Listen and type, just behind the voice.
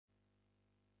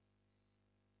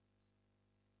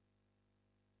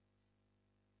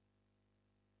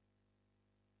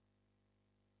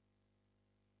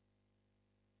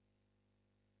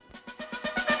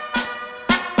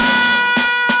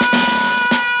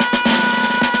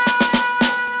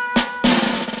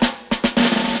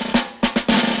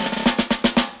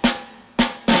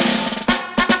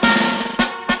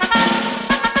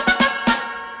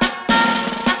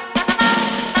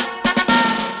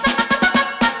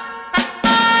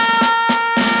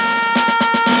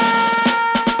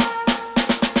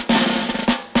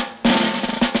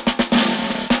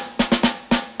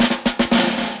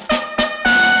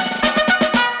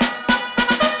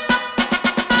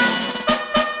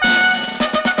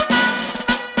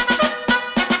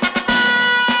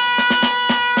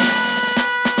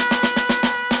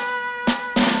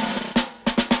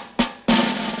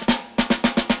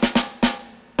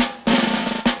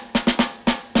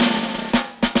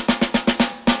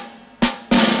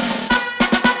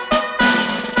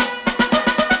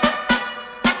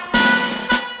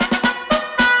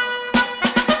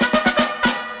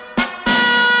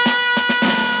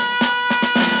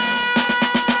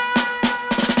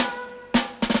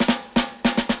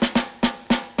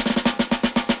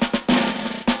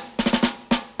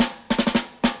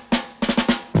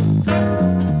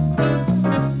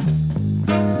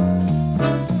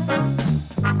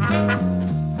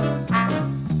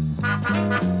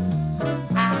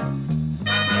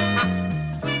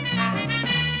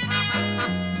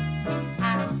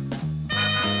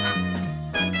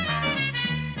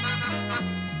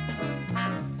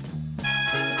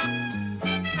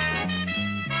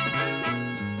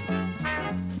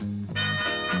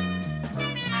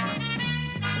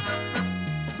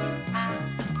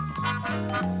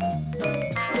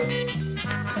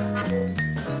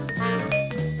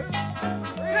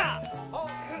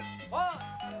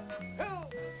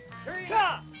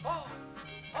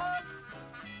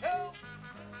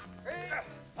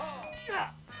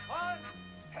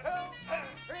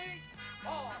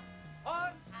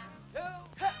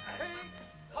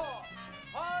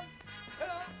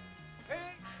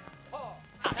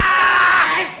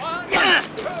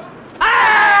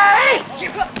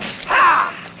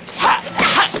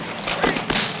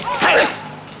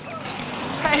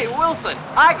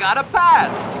I got a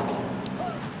pass.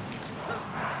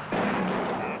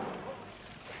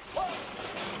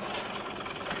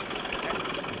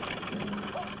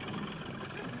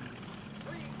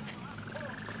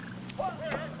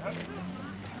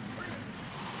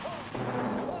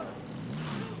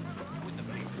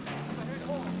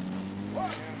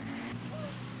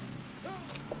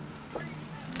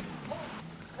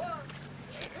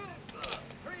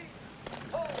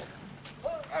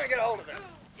 Get a hold of this.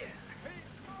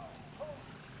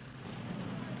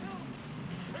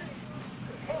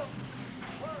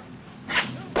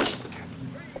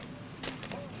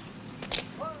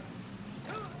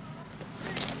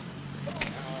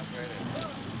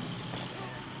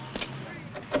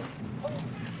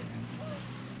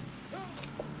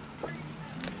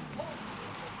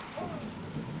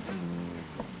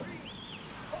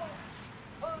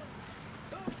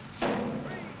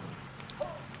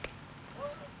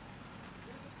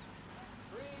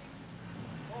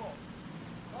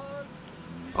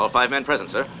 All 5 men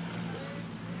present, sir.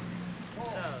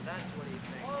 So, that's what he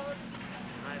thinks.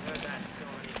 I've heard that so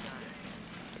many times.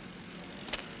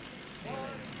 See you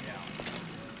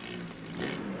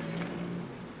later.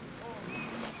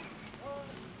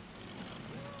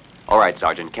 All right,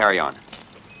 Sergeant, carry on.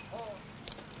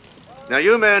 Now,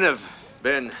 you men have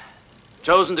been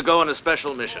chosen to go on a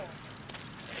special mission.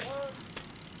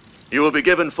 You will be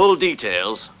given full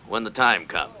details when the time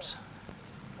comes.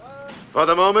 For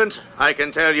the moment, I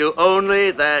can tell you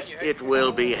only that it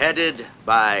will be headed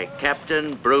by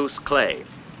Captain Bruce Clay.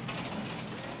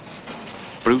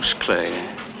 Bruce Clay,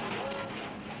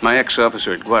 my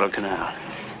ex-officer at Guadalcanal.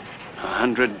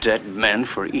 100 dead men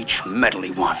for each medal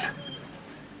he won.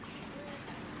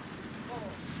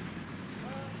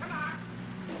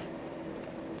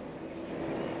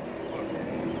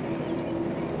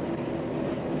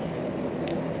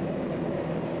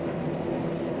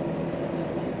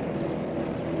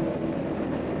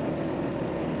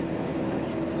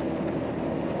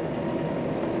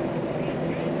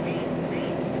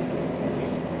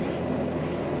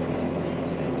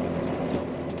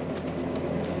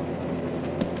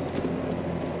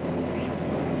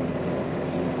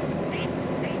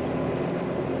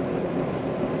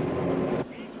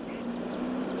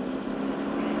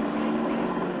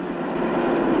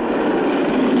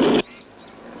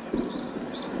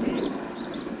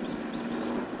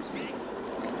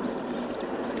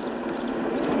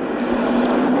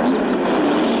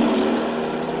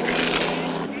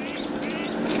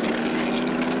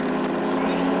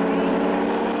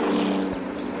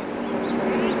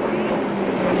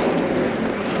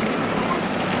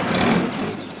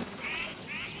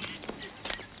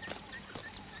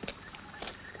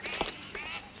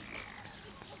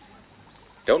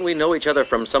 Don't we know each other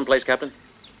from someplace, Captain?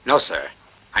 No, sir.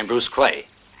 I'm Bruce Clay.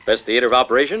 Best theater of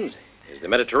operations is the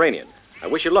Mediterranean. I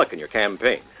wish you luck in your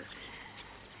campaign.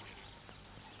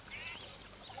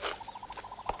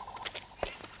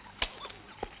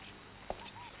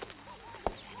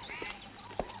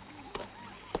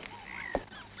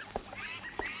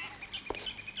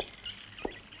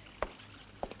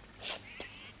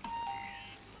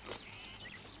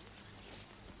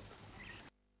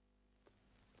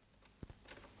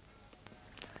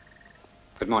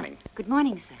 Good morning. Good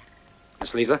morning, sir.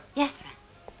 Miss Lisa? Yes, sir.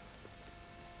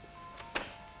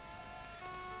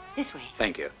 This way.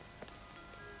 Thank you.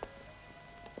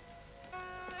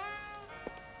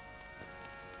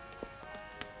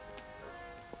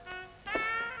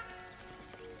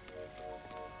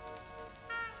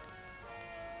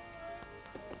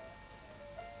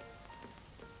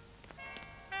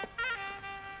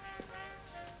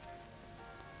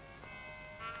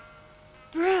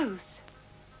 Bruce.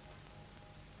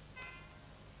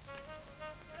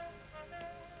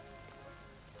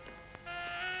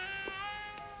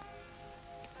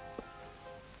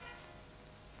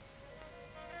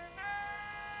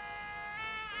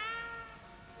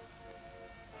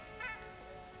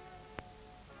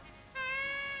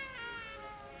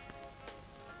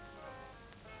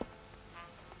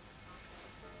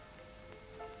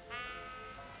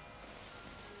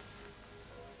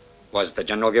 Was the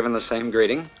general given the same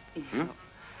greeting? No.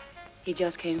 He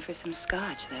just came for some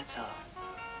scotch, that's all.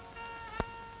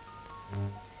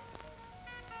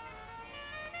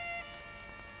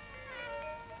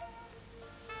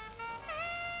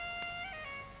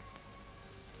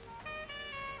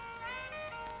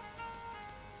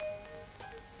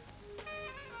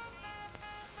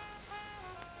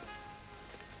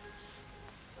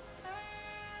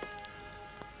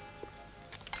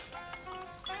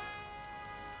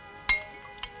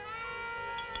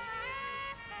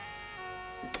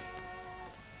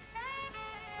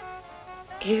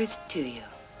 Here's to you.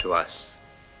 To us.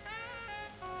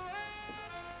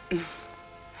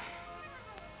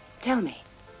 Tell me,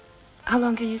 how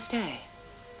long can you stay?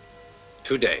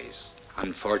 2 days.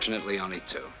 Unfortunately, only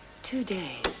 2. 2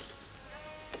 days.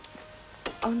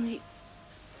 Only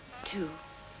 2.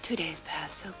 2 days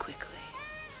pass so quickly.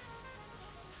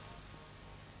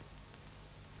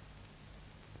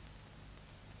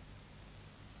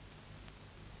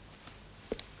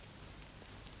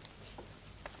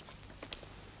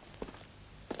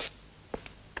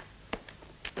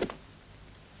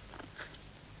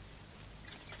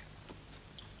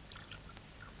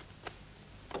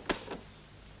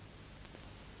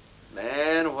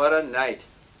 Man, what a night.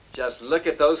 Just look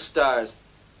at those stars.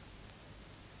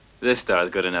 This star's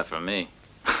good enough for me.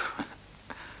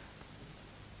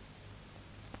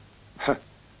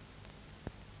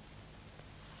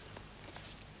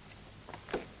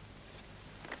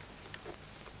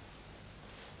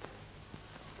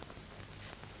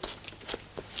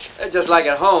 They're just like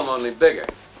at home, only bigger.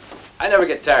 I never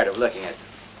get tired of looking at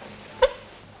them.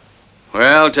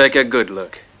 Well, take a good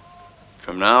look.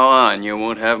 From now on, you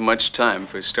won't have much time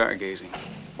for stargazing.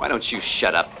 Why don't you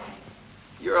shut up?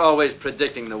 You're always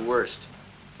predicting the worst.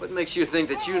 What makes you think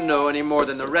that you know any more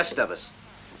than the rest of us?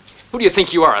 Who do you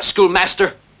think you are, a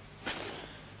schoolmaster?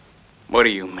 What do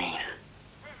you mean?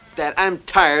 That I'm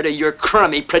tired of your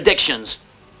crummy predictions.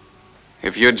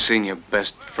 If you'd seen your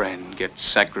best friend get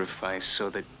sacrificed so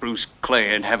that Bruce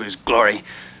Clay'd have his glory,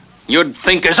 you'd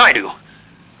think as I do.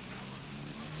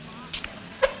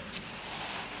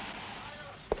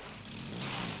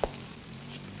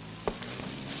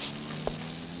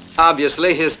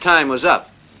 Obviously, his time was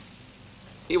up.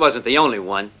 He wasn't the only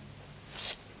one.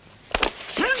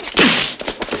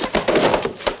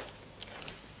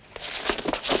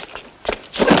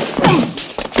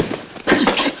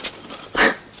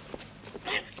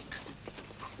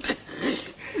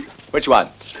 Which one?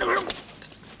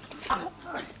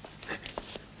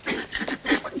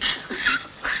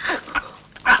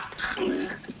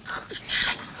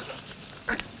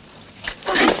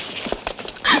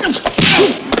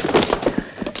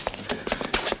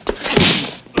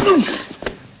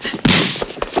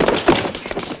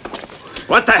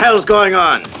 What the hell's going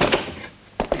on?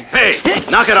 Hey,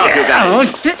 knock it off, you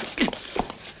guys.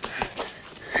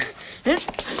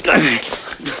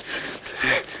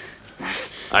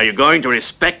 Are you going to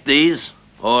respect these,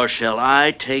 or shall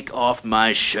I take off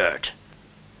my shirt?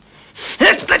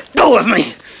 Let go of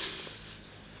me!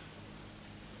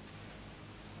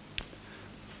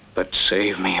 But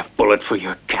save me a bullet for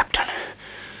your captain,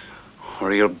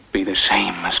 or he'll be the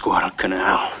same as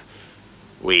Guadalcanal.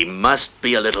 We must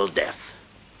be a little deaf.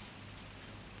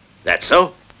 That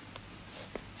so?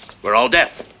 We're all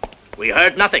deaf. We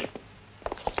heard nothing.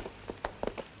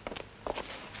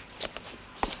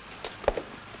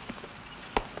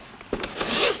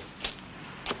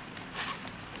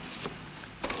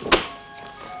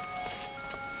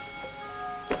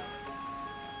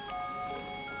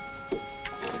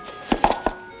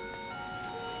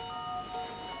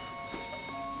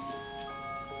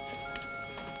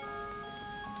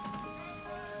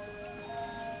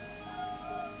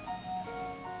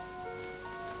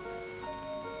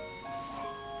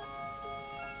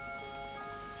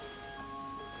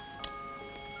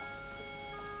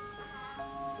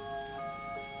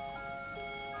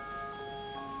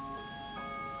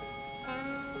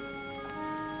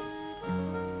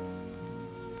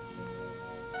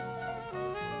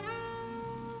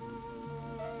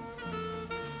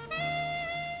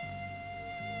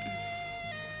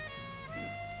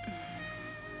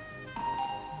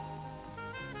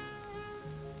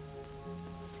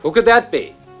 Who could that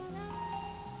be?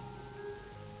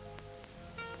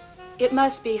 It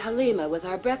must be Halima with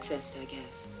our breakfast, I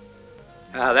guess.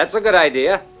 That's a good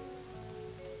idea.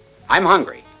 I'm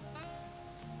hungry.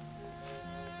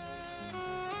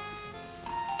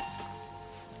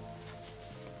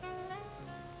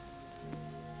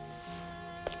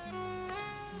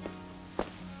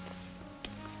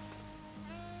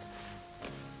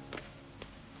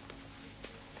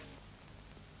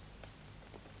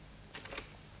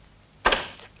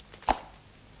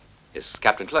 Is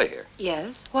Captain Clay here?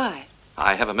 Yes? Why?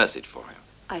 I have a message for him.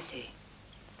 I see.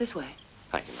 This way.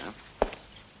 Thank you, ma'am.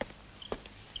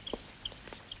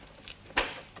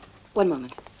 One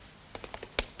moment.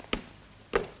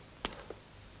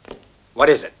 What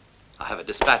is it? I have a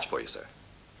dispatch for you, sir.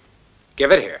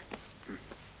 Give it here.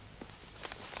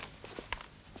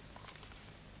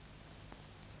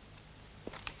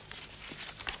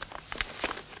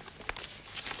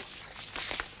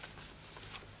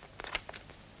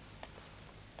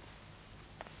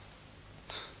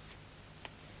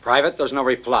 Private, there's no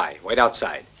reply. Wait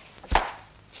outside.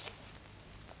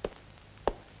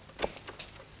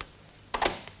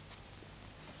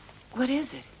 What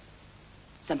is it?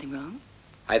 Something wrong?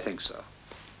 I think so.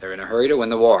 They're in a hurry to win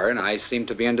the war, and I seem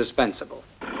to be indispensable.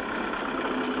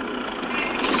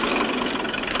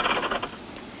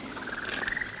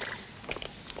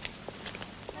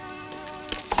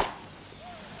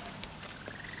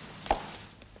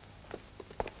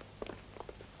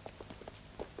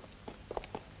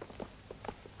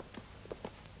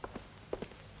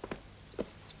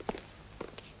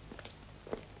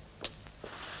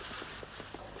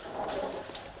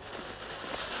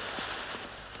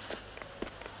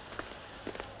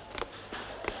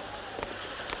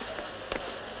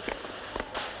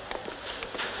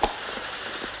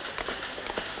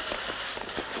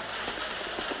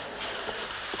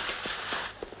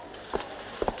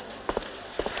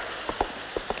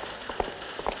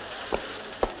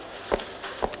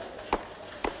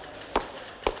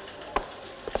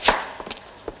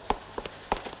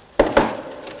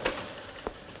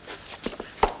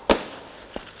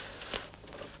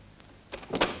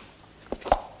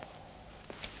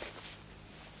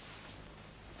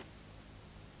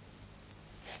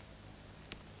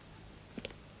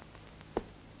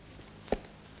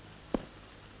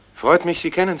 Freut mich, Sie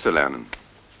kennenzulernen.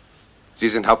 Sie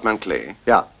sind Hauptmann Clay?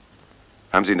 Ja.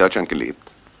 Haben Sie in Deutschland gelebt?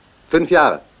 5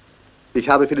 Jahre. Ich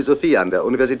habe Philosophie an der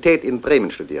Universität in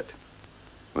Bremen studiert.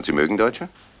 Und Sie mögen Deutsche?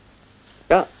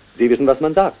 Ja, Sie wissen, was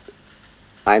man sagt.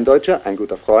 Ein Deutscher, ein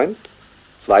guter Freund.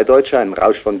 2 Deutsche, ein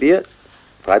Rausch von Bier.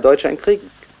 3 Deutsche, ein Krieg.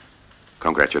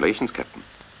 Congratulations, Captain.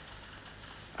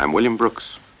 I'm William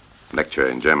Brooks, lecturer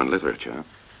in German literature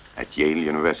at Yale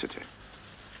University.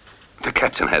 The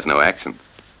captain has no accent.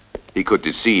 He could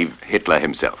deceive Hitler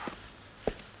himself.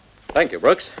 Thank you,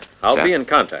 Brooks. I'll Sir? be in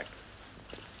contact.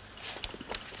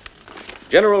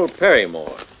 General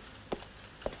Perrymore.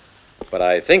 But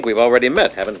I think we've already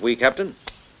met, haven't we, Captain?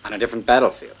 On a different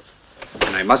battlefield.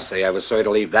 And I must say I was sorry to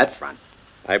leave that front.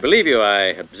 I believe you.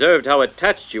 I observed how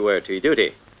attached you were to your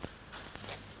duty.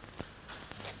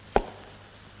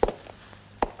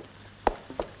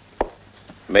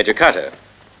 Major Carter.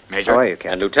 Major? How are you,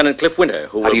 Captain? And Lieutenant Cliff Winter,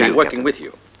 who will do you be do, working Captain? with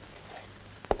you.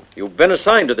 You've been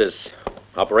assigned to this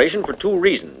operation for 2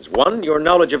 reasons. One, your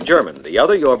knowledge of German. The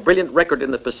other, your brilliant record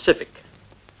in the Pacific,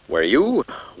 where you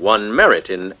won merit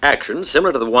in action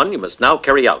similar to the one you must now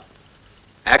carry out.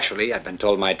 Actually, I've been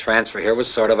told my transfer here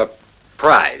was sort of a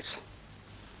prize.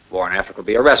 War in Africa will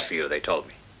be a rest for you, they told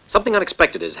me. Something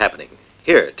unexpected is happening.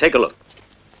 Here, take a look.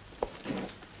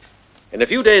 In a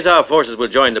few days, our forces will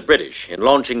join the British in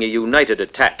launching a united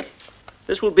attack.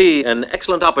 This will be an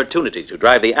excellent opportunity to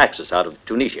drive the Axis out of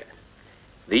Tunisia.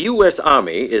 The U.S.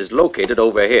 Army is located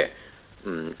over here.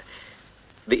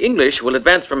 The English will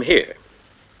advance from here.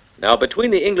 Now,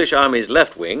 between the English Army's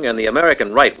left wing and the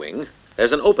American right wing,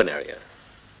 there's an open area.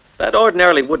 That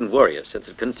ordinarily wouldn't worry us, since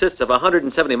it consists of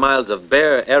 170 miles of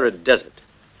bare, arid desert.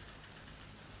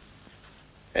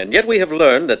 And yet we have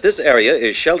learned that this area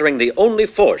is sheltering the only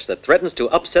force that threatens to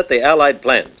upset the Allied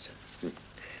plans.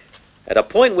 At a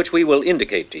point which we will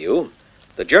indicate to you,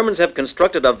 the Germans have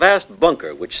constructed a vast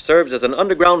bunker which serves as an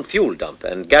underground fuel dump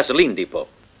and gasoline depot.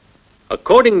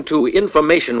 According to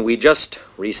information we just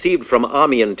received from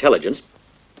Army intelligence,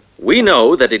 we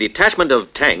know that a detachment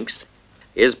of tanks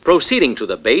is proceeding to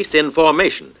the base in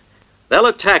formation. They'll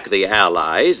attack the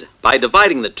Allies by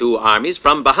dividing the 2 armies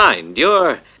from behind.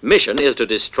 Your mission is to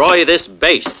destroy this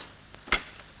base.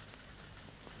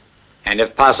 And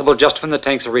if possible, just when the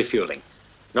tanks are refueling.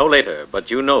 No later,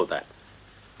 but you know that.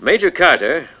 Major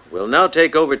Carter will now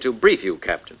take over to brief you,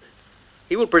 Captain.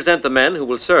 He will present the men who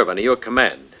will serve under your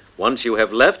command. Once you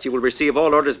have left, you will receive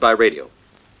all orders by radio.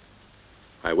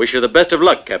 I wish you the best of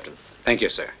luck, Captain. Thank you,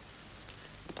 sir.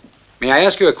 May I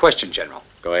ask you a question, General?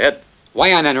 Go ahead.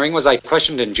 Why on entering was I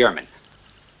questioned in German?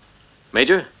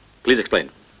 Major, please explain.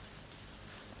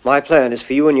 My plan is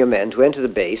for you and your men to enter the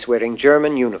base wearing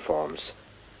German uniforms.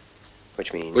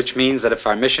 Which means... Which means that if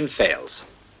our mission fails,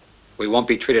 we won't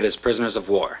be treated as prisoners of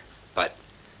war, but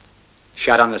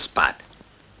shot on the spot.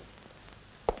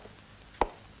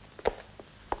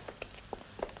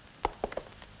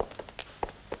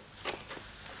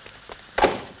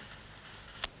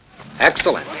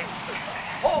 Excellent.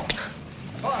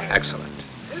 Excellent.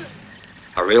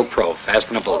 A real pro, fast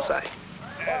in a bullseye.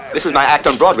 This is my act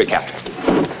on Broadway,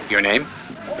 Captain. Your name?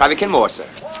 Private Kenmore, sir.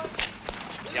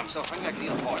 I'm so hungry I can eat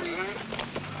a horse.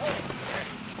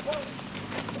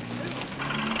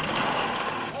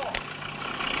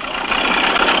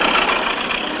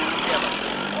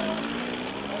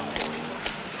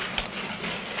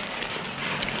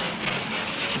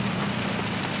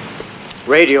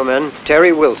 Radioman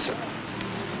Terry Wilson.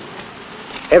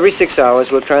 Every 6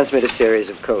 hours, we'll transmit a series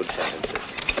of code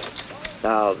sentences.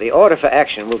 Now, the order for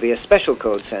action will be a special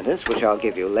code sentence, which I'll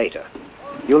give you later.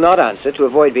 You'll not answer to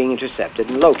avoid being intercepted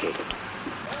and located.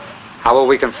 How will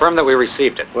we confirm that we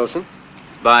received it? Wilson?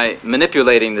 By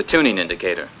manipulating the tuning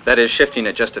indicator. That is, shifting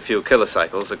it just a few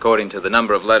kilocycles according to the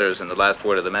number of letters in the last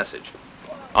word of the message.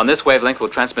 On this wavelength, we'll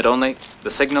transmit only the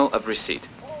signal of receipt.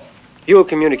 You'll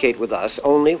communicate with us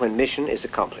only when mission is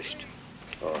accomplished,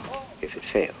 or if it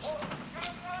fails.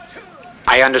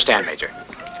 I understand, Major.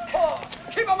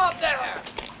 Keep them up there!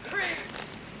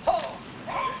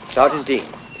 Sergeant Dean.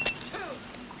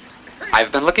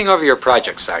 I've been looking over your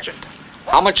project, Sergeant.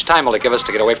 How much time will it give us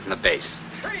to get away from the base?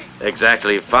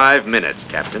 Exactly 5 minutes,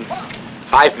 Captain.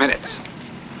 5 minutes?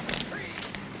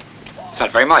 It's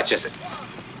not very much, is it?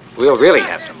 We'll really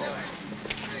have to move.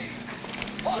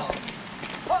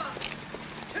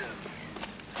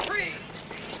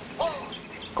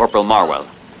 Corporal Marwell.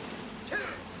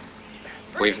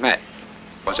 We've met.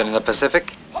 Was it in the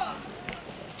Pacific?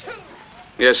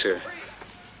 Yes, sir.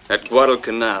 At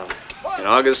Guadalcanal in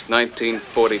August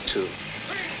 1942.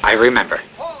 I remember.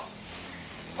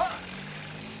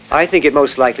 I think it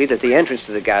most likely that the entrance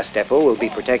to the gas depot will be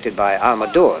protected by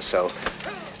armored doors, so...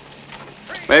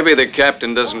 Maybe the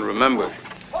captain doesn't remember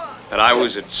that I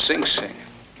was at Sing Sing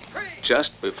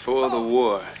just before the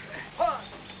war.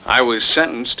 I was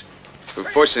sentenced for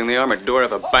forcing the armored door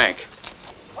of a bank.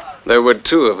 There were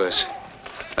 2 of us,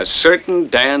 a certain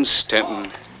Dan Stenton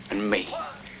and me.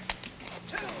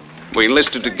 We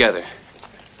enlisted together,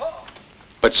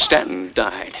 but Stanton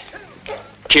died.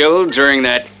 Killed during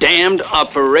that damned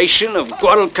operation of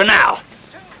Guadalcanal.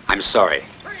 I'm sorry.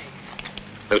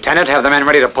 Lieutenant, have the men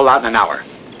ready to pull out in an hour.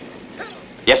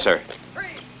 Yes, sir.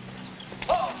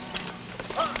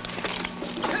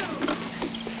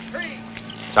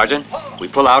 Sergeant, we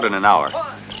pull out in an hour.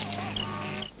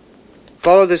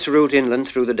 Follow this route inland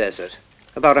through the desert,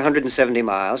 about 170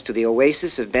 miles to the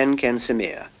oasis of Ben Ken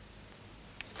Samir.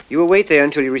 You will wait there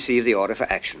until you receive the order for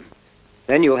action.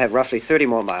 Then you'll have roughly 30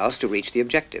 more miles to reach the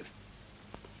objective.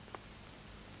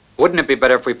 Wouldn't it be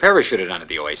better if we parachuted onto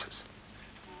the oasis?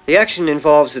 The action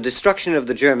involves the destruction of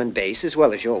the German base as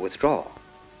well as your withdrawal.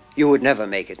 You would never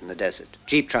make it in the desert.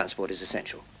 Jeep transport is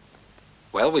essential.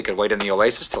 Well, we could wait in the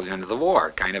oasis till the end of the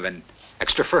war, kind of an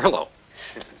extra furlough.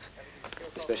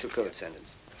 The special code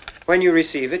sentence. When you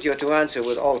receive it, you're to answer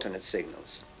with alternate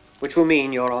signals, which will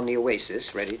mean you're on the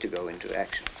oasis, ready to go into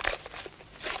action.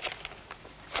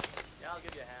 Yeah, I'll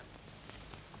give you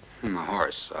a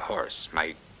hand. A horse.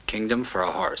 My kingdom for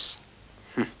a horse.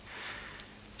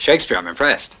 Shakespeare, I'm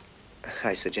impressed.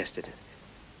 I suggested it.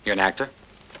 You're an actor?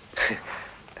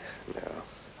 No.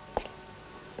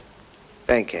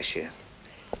 Bank cashier.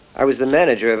 I was the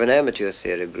manager of an amateur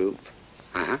theater group.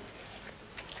 Uh-huh.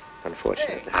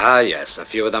 Unfortunately. Ah, yes. A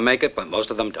few of them make it, but most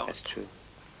of them don't. That's true.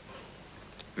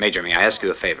 Major, may I ask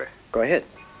you a favor? Go ahead.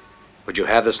 Would you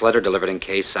have this letter delivered in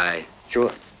case I...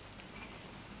 Sure.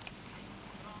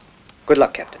 Good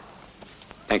luck, Captain.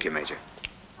 Thank you, Major.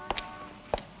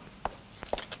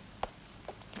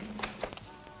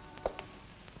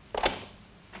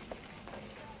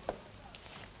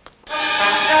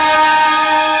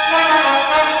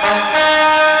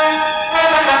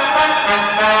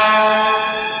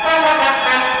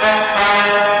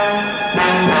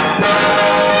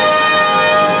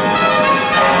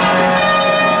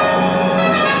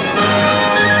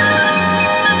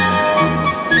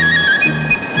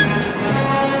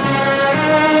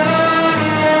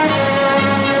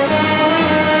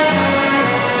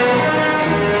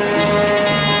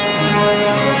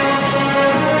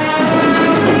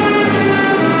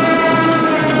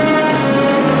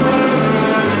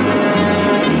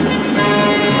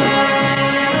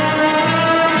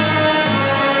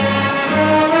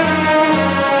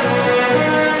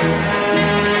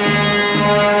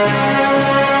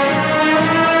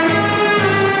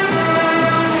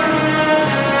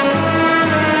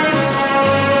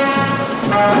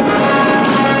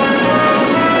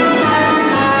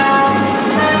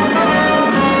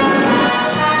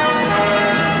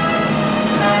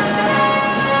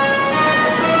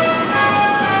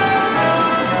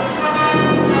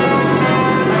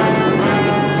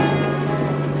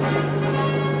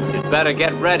 Better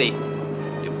get ready,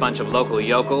 you bunch of local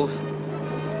yokels.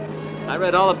 I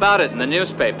read all about it in the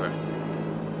newspaper.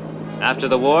 After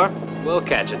the war, we'll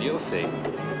catch it, you'll see.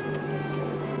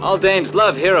 All dames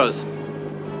love heroes.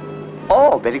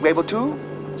 Oh, Betty Grable too?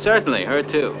 Certainly, her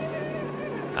too.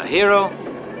 A hero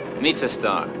meets a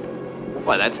star.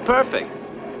 Why, that's perfect.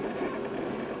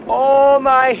 Oh,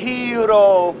 my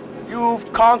hero.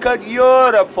 You've conquered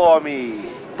Europe for me.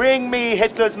 Bring me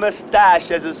Hitler's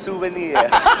mustache as a souvenir.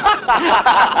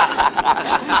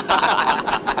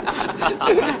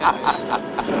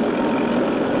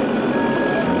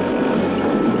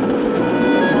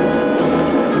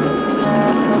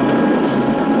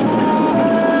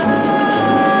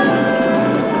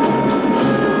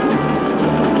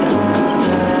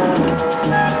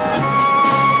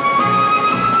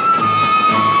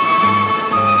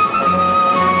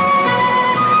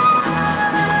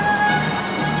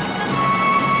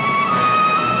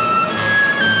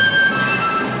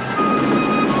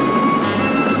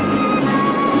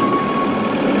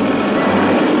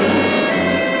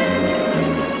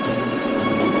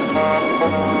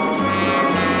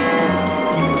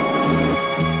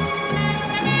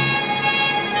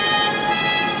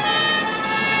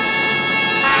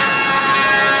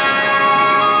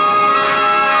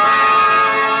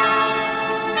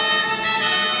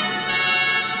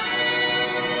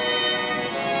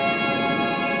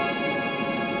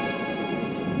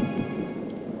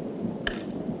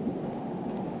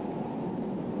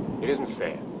 It isn't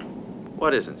fair.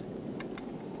 What isn't?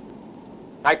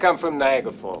 I come from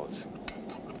Niagara Falls.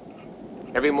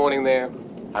 Every morning there,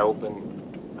 I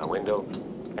open my window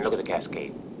and look at the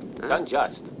cascade. It's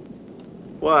unjust.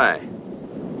 Why?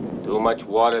 Too much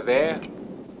water there,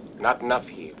 not enough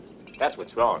here. That's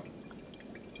what's wrong.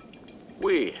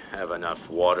 We have enough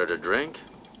water to drink.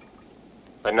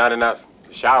 But not enough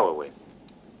to shower with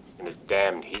in this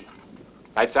damned heat.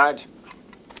 Right, Sarge?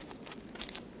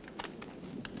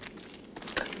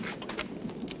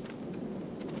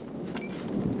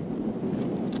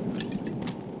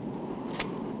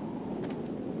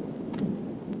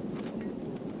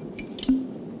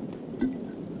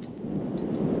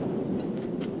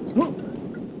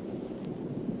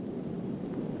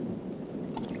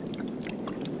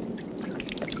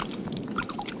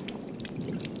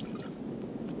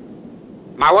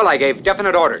 Marwell, I gave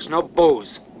definite orders. No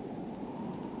booze.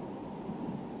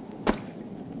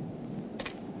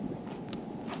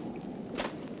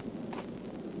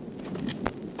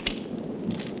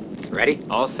 Ready?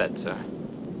 All set, sir.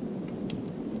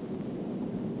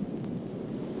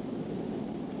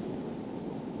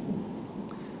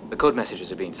 The code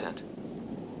messages are being sent.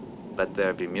 Let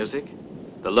there be music.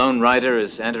 The lone rider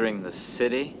is entering the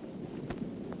city.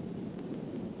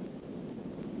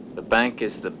 The bank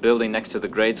is the building next to the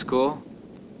grade school.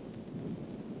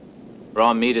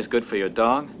 Raw meat is good for your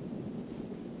dog.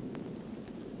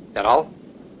 That all?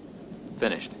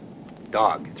 Finished.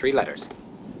 Dog, 3 letters.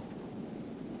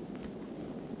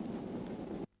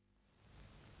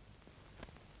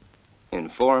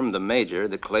 Inform the Major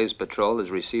that Clay's patrol has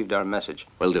received our message.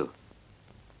 Will do.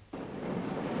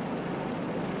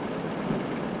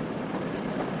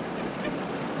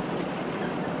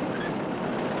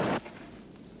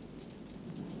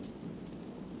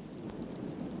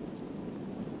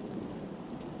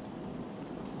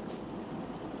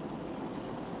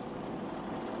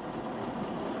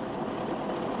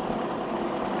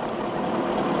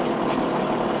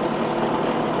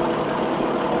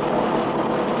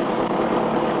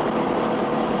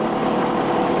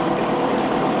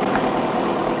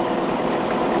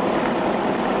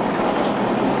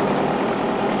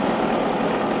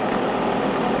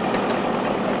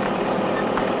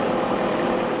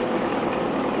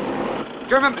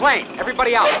 German plane.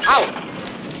 Everybody out. Out.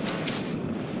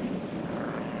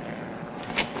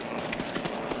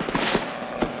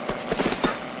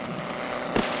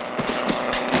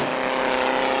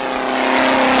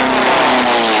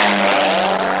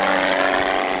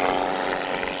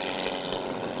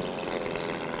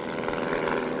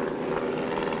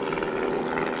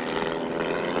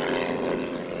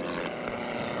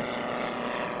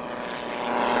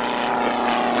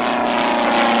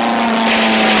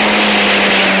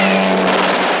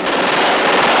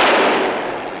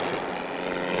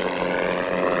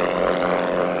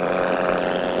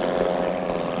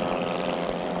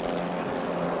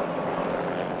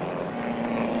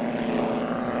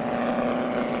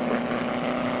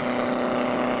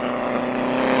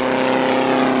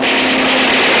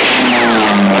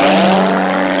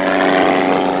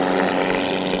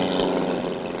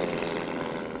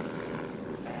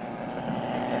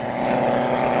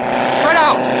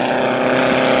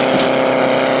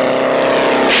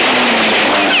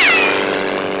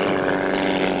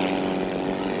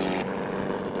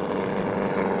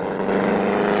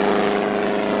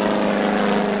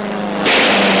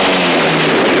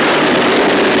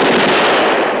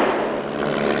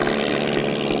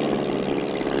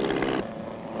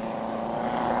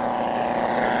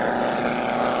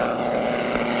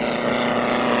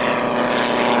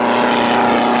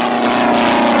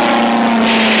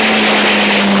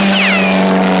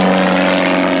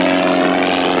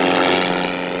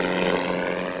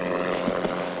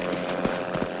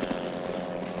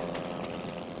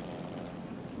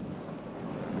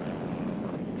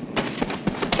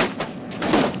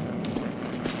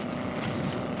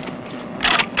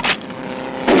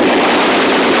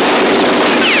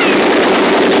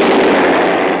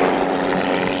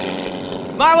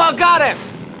 Marwell got him!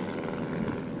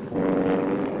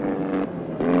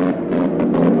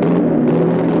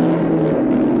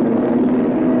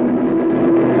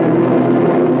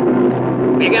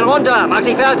 Wir gehen runter, mach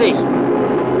dich fertig!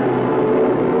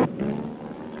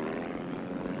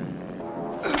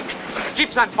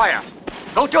 Jeep's on fire.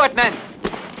 Go to it, men.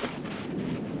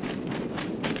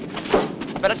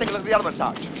 Better take a look at the other one,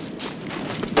 Sarge.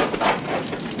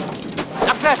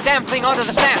 Knock that damn thing onto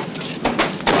the sand.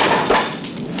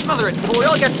 Smother it, or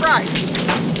we'll get fried.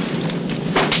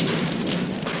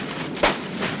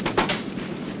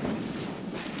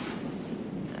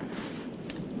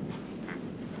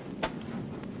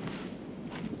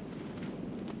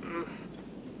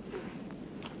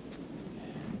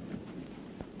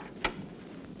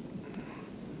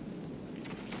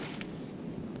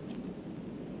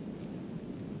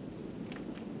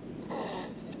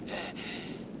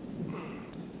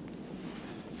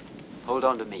 Hold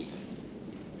on to me.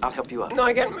 I'll help you up. No,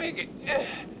 I can't make it.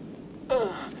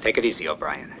 Take it easy,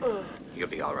 O'Brien. You'll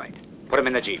be all right. Put him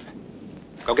in the Jeep.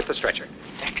 Go get the stretcher.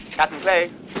 Captain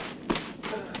Clay,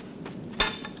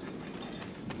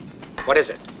 What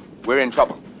is it? we're in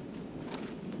trouble.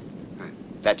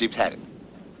 That Jeep's had it.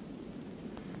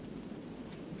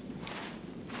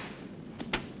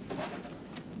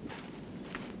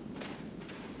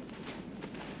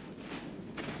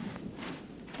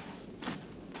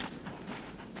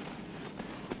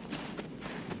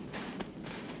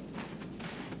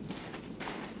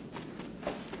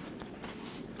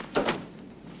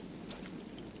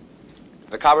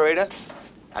 The carburetor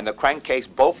and the crankcase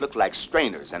both look like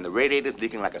strainers, and the radiator's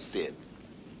leaking like a sieve.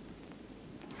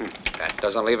 That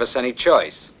doesn't leave us any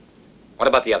choice. What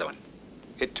about the other one?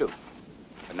 Hit too,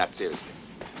 but not seriously.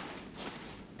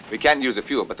 We can't use the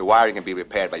fuel, but the wiring can be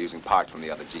repaired by using parts from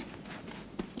the other Jeep.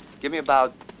 Give me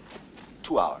about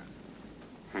 2 hours.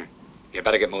 You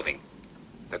better get moving.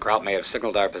 The crowd may have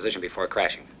signaled our position before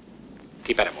crashing.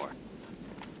 Keep at it more.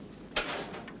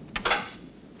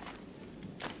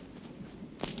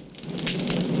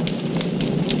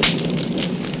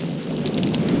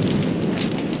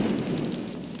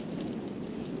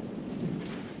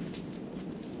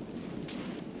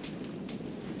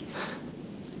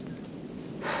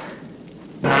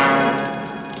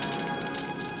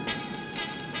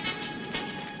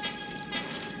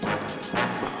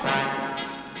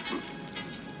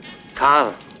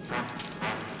 Karl.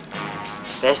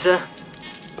 Besser?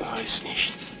 Weiß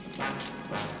nicht.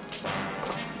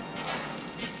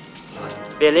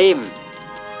 Wir leben.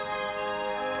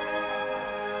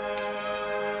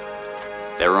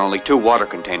 There are only 2 water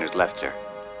containers left, sir.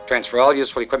 Transfer all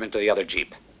useful equipment to the other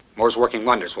Jeep. Moore's working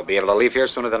wonders. We'll be able to leave here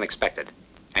sooner than expected.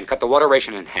 And cut the water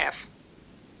ration in half.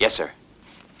 Yes, sir.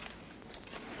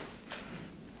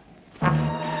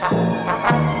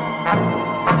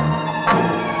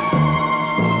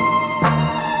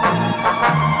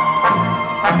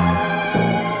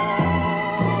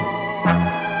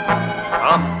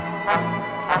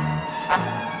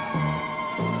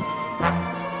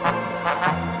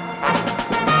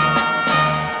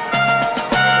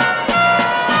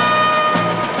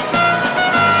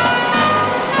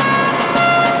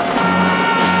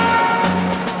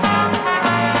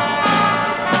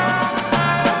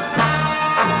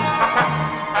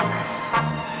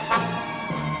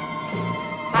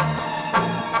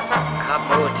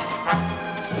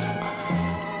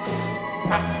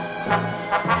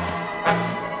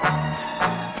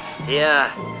 Ja.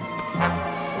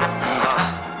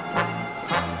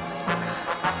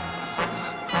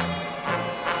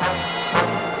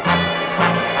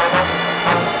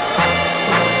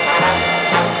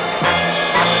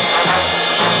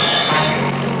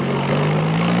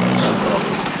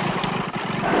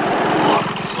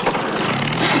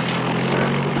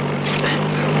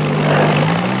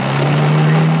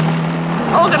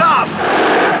 Hold it off!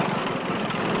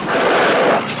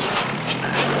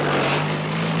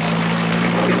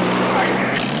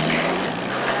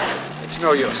 It's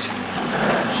no use.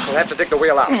 We'll have to dig the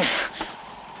wheel out.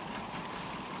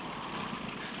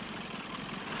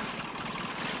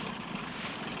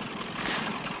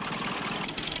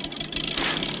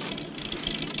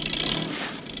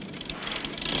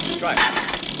 Try it.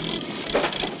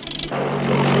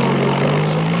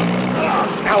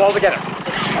 Now all together.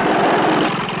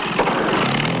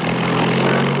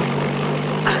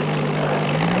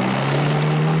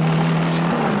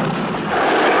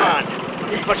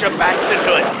 Put your backs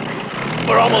into it.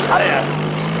 We're almost there.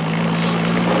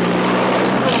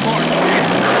 Just a little more.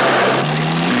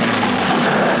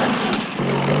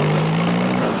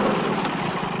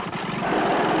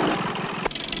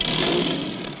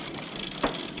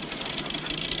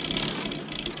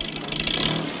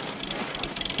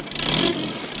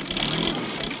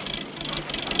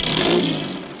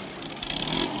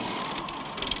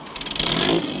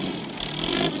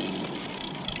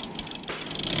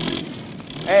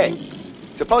 Hey,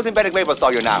 supposing Betty Grable saw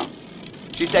you now.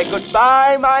 She said,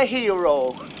 goodbye, my hero.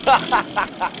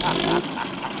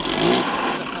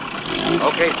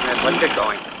 Okay, Smith, let's get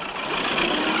going.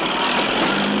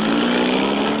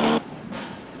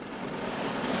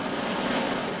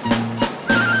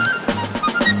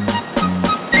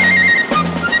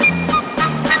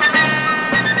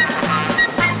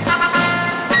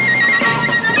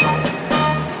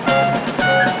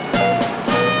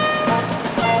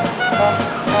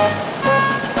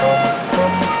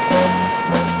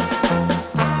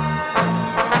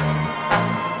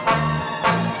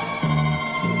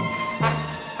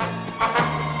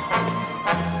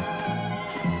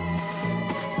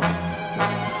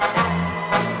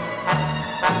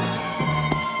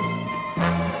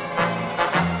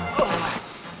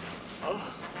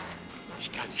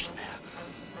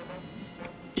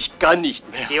 Kann nicht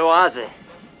mehr. Die Oase.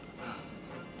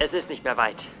 Es ist nicht mehr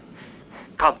weit.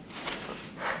 Komm.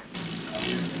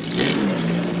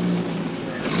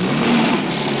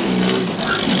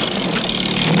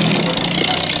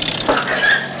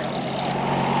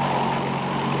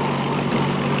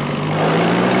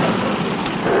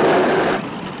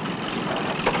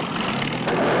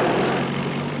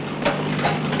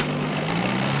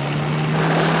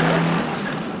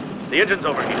 The engine's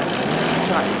over here.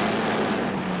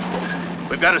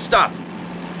 We've got to stop.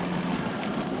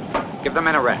 Give the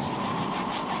men a rest.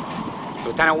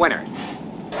 Lieutenant Winter.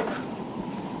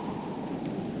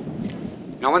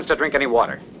 No one's to drink any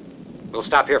water. We'll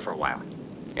stop here for a while.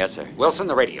 Yes, sir. Wilson,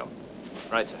 the radio.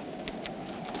 Right, sir.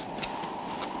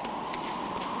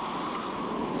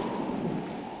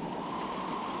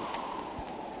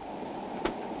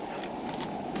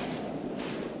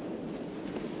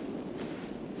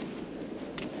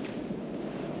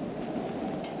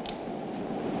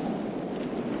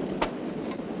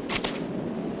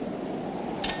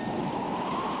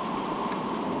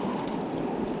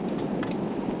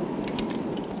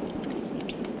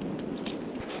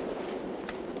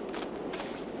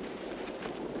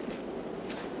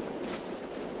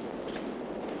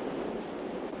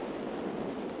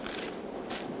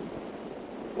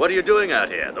 What are you doing out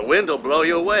here? The wind will blow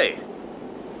you away.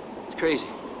 It's crazy.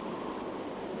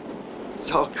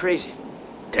 It's all crazy.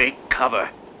 Take cover.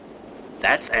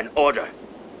 That's an order.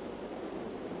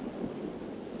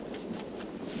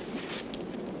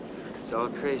 It's all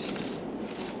crazy.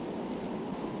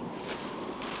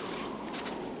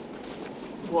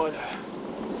 Water.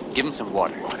 Give him some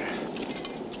water.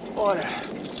 Water.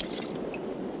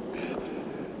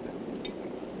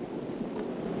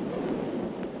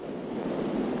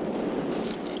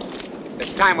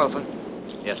 It's time, Wilson.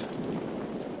 Yes, sir.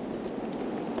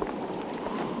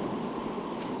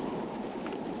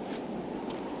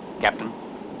 Captain,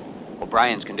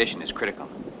 O'Brien's condition is critical.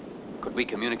 Could we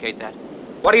communicate that?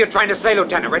 What are you trying to say,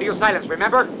 Lieutenant? Radio silence,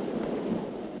 remember?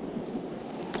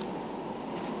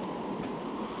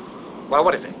 Well,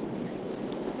 what is it?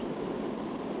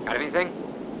 Got anything?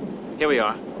 Here we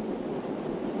are.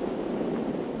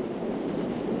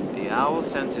 The owl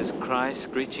sends his cry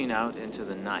screeching out into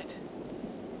the night.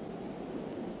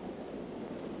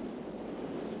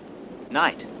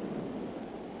 Night.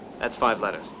 That's 5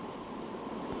 letters.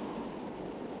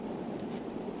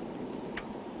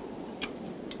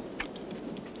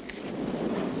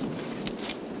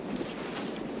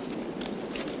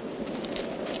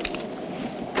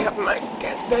 Captain, I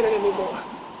can't stand it anymore.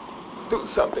 Do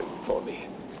something for me.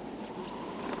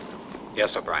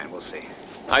 Yes, O'Brien, we'll see.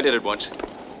 I did it once.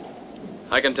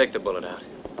 I can take the bullet out.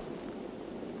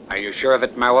 Are you sure of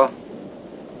it, Marwell?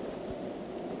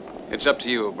 It's up to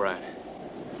you, O'Brien.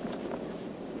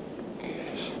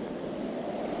 Yes.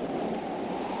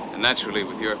 And naturally,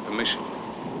 with your permission,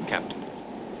 Captain.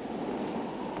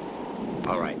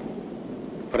 All right.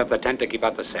 Put up the tent to keep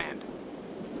out the sand.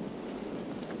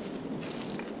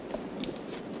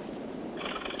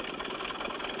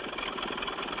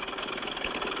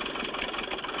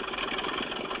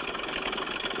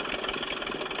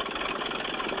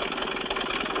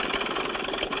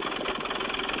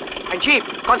 Ein Jeep,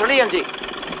 kontrollieren Sie!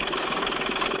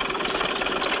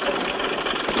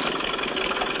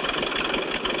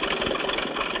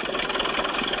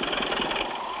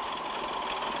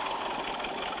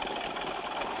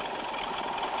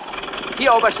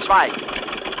 Hier, Oberst 2.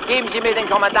 Geben Sie mir den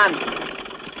Kommandanten.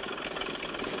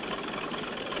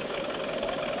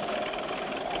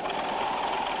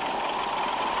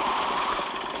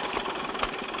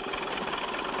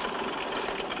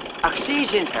 Ach, Sie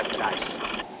sind Herr Kreis.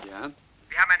 Ja?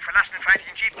 Wir haben einen verlassenen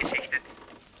feindlichen Jeep gesichtet.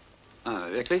 Ah,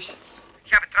 wirklich?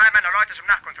 Ich habe 3 meiner Leute zum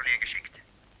Nachkontrollieren geschickt.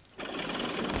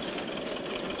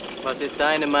 Was ist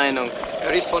deine Meinung?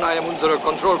 Er ist von einem unserer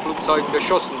Kontrollflugzeuge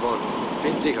beschossen worden.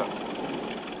 Bin sicher.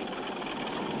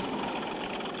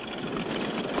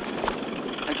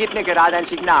 Man gibt mir gerade ein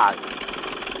Signal.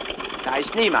 Da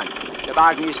ist niemand. Der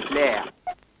Wagen ist leer.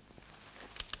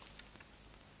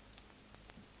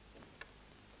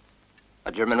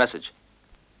 A German message.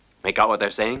 Make out what they're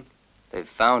saying? They've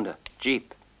found a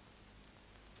jeep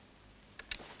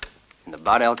in the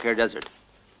Bad El Khair Desert.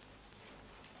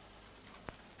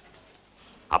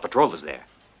 Our patrol is there.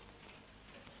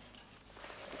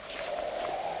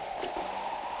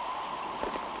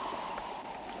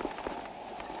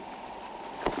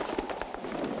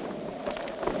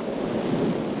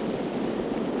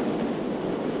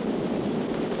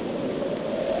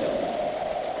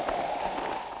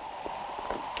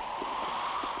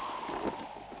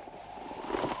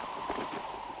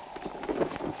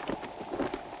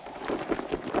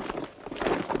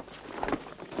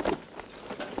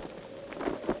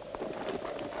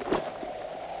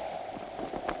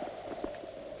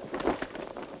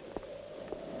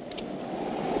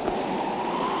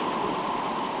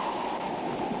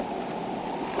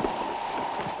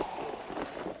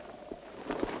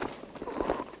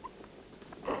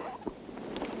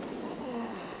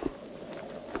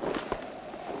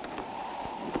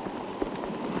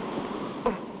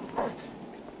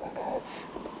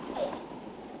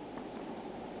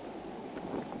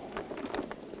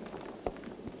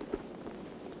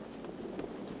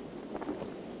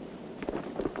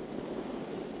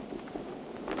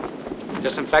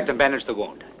 Disinfect and bandage the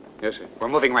wound. Yes, sir. We're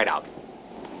moving right out.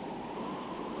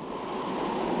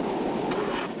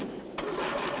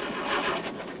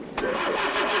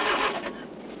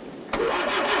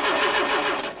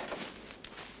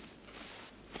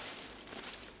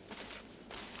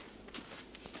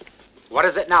 What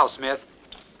is it now, Smith?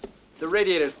 The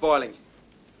radiator's boiling.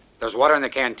 There's water in the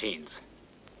canteens.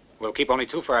 We'll keep only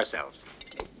 2 for ourselves.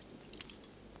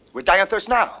 We're dying of thirst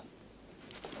now.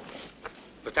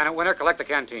 Lieutenant Winter, collect the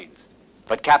canteens.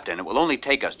 But, Captain, it will only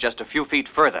take us just a few feet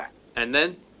further. And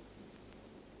then?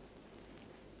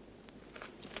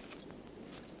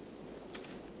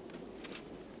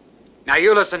 Now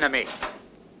you listen to me.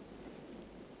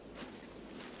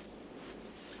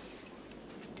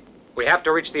 We have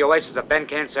to reach the oasis of Ben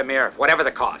Khan Samir, whatever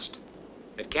the cost.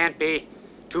 It can't be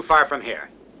too far from here.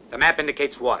 The map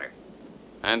indicates water.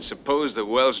 And suppose the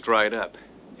well's dried up.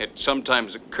 It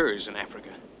sometimes occurs in Africa.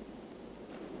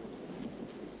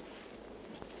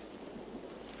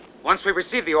 Once we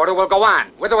receive the order, we'll go on,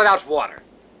 with or without water.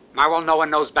 Marwell, no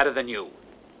one knows better than you.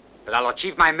 But I'll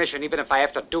achieve my mission even if I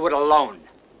have to do it alone.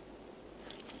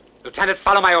 Lieutenant,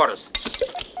 follow my orders.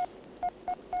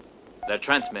 They're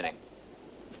transmitting.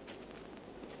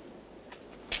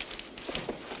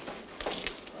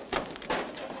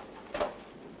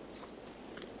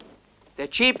 Der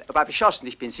Jeep war beschossen,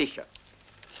 ich bin sicher.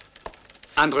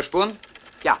 Andere Spuren?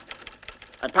 Ja.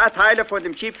 Ein paar Teile von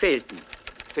dem Jeep fehlten.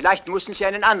 Vielleicht mussten Sie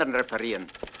einen anderen reparieren.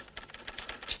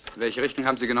 Welche Richtung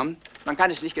haben Sie genommen? Man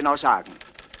kann es nicht genau sagen.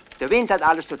 Der Wind hat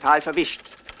alles total verwischt.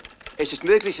 Es ist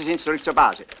möglich, Sie sind zurück zur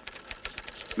Base.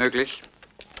 Möglich,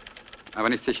 aber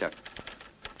nicht sicher.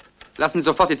 Lassen Sie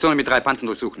sofort die Zone mit 3 Panzern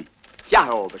durchsuchen. Ja,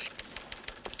 Herr Oberst.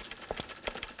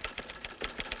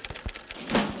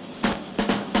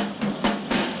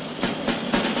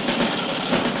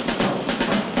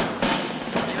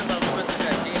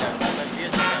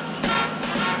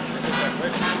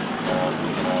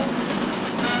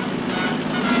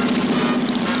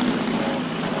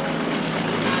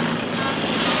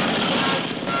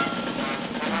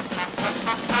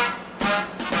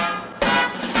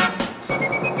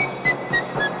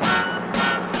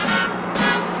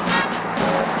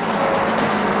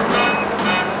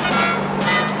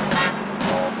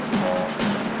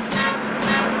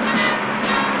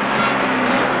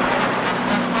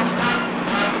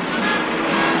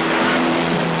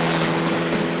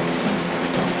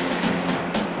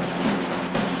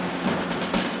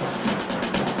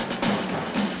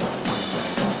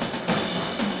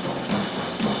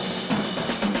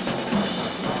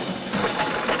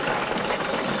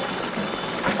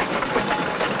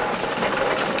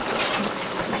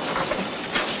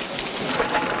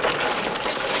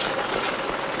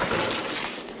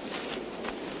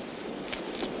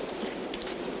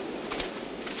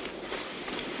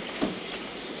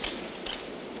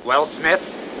 Well, Smith?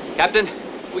 Captain,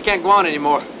 we can't go on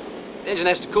anymore. The engine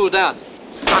has to cool down.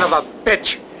 Son of a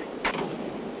bitch!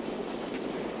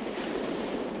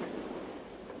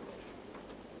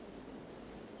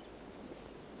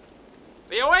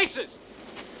 The oasis!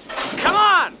 Come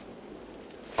on!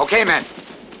 Okay, men.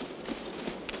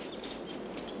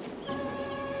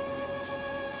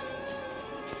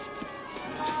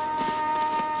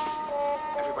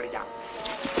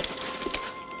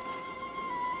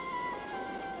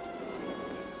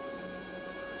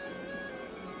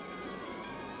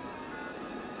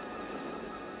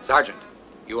 Sergeant,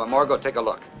 you and Moore go take a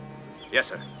look. Yes,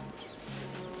 sir.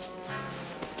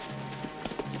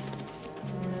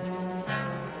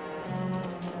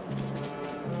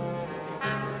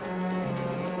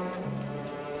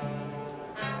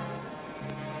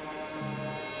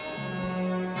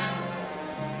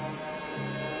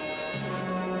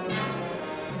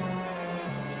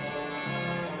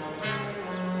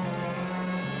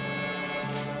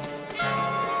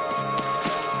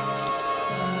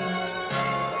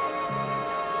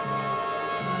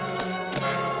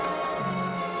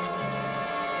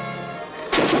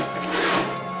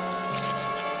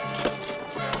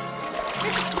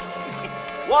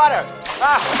 Water!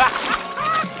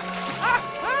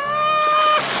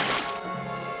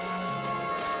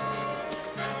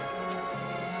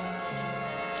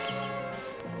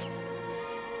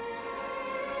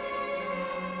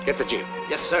 Get the Jeep.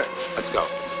 Yes, sir. Let's go.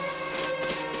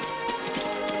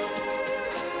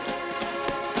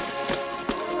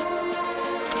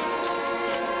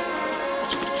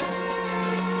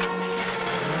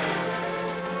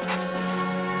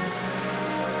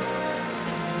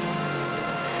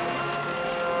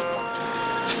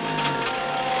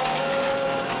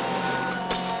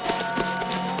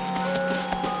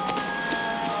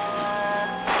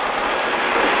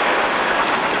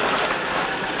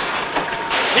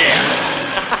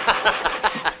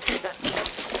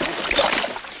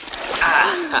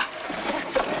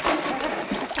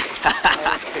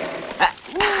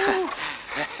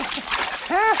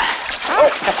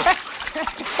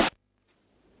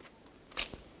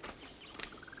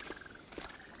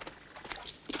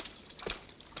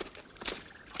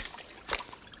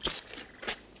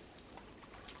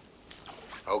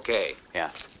 Okay.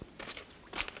 Yeah.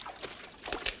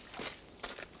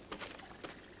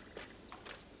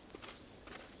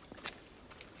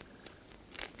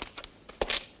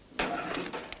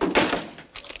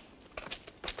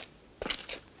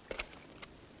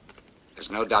 There's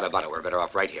no doubt about it. We're better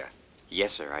off right here.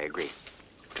 Yes, sir, I agree.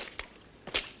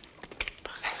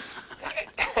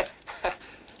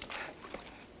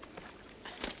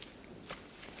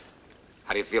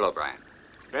 How do you feel, O'Brien?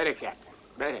 Better, Captain.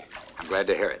 Better. I'm glad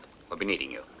to hear it. We'll be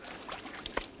needing you.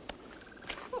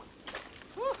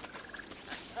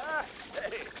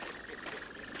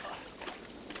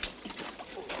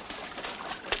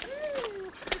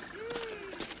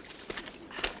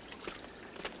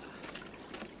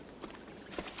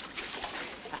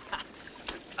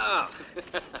 Oh,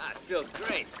 it feels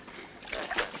great.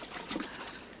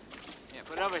 Yeah,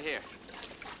 put it over here.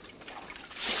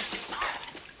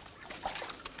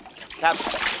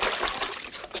 Captain,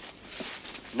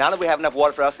 now that we have enough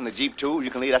water for us in the Jeep, too, you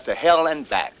can lead us to hell and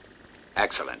back.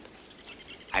 Excellent.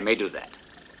 I may do that.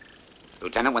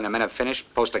 Lieutenant, when the men have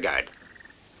finished, post a guard.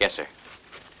 Yes, sir.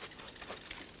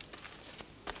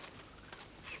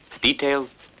 Detail,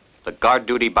 the guard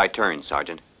duty by turn,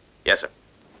 Sergeant. Yes, sir.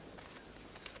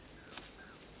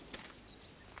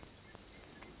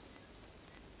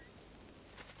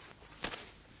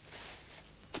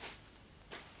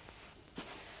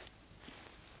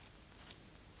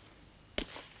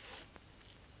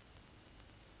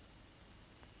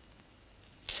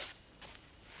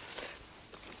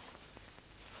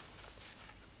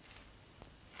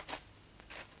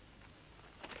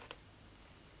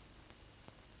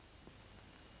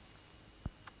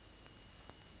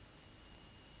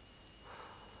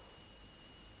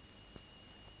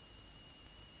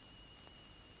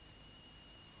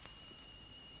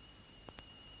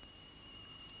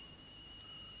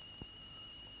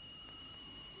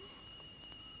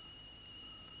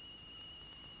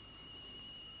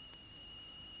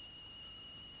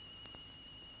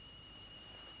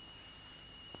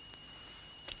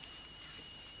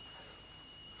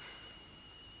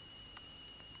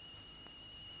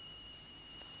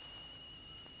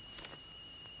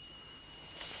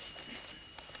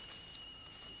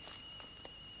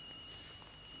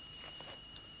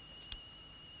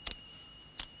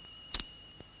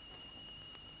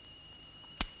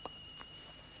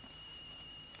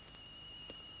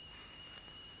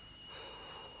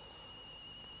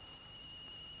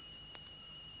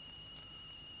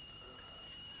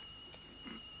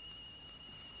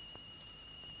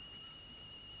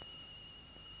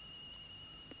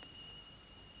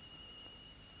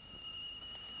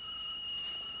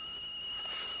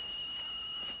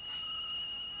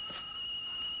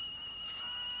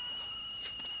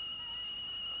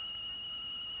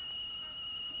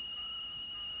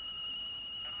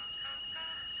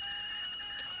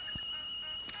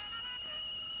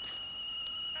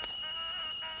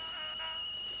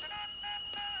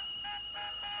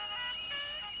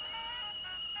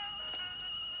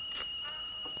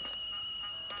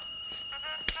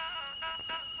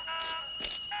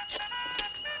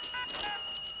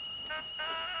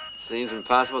 Seems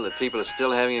impossible that people are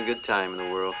still having a good time in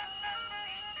the world.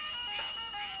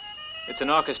 It's an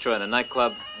orchestra in a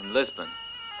nightclub in Lisbon.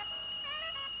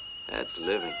 That's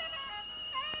living.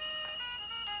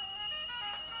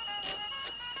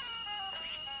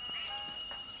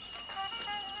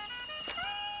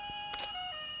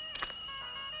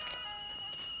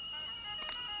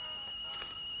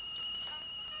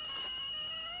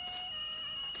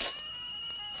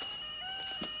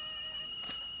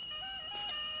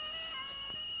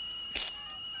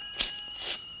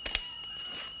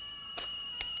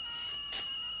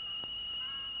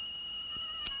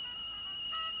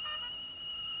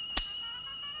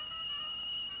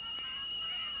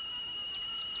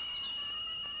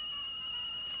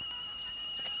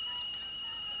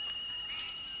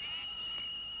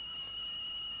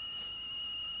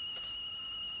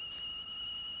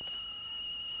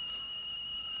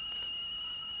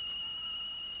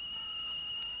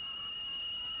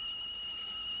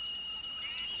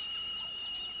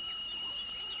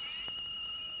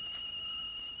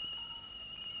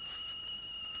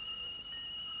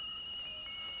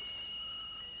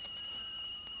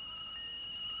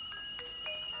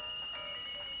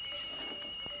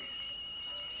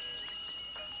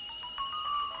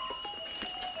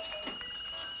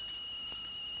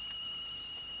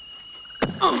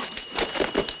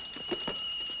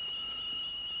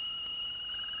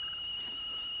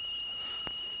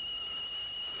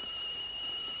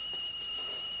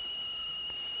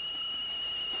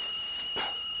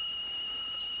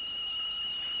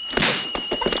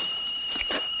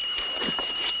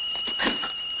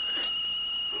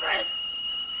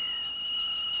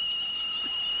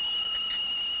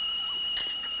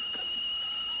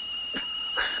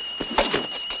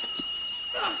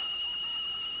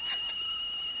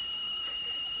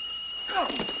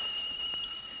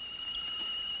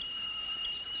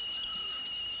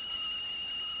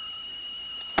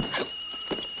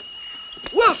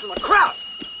 Wilson, the crowd!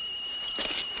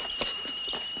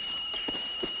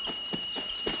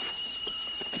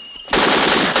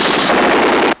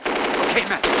 Okay,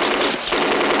 men.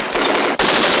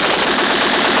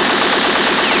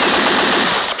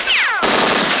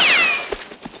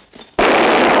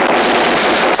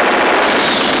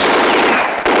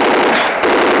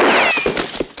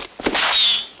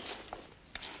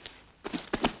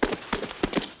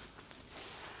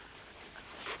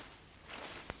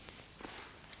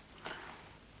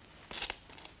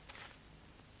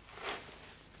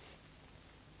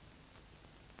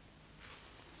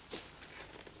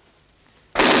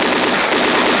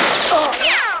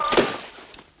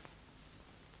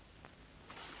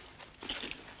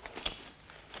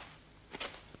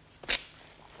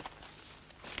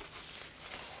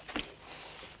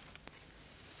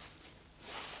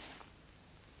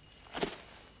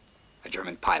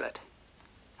 German pilot.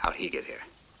 How'd he get here?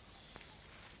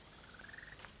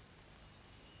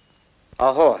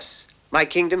 A horse. My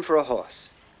kingdom for a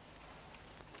horse.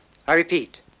 I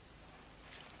repeat.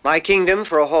 My kingdom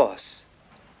for a horse.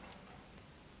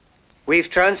 We've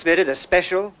transmitted a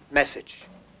special message.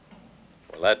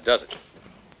 Well, that does it.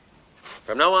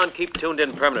 From now on, keep tuned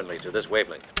in permanently to this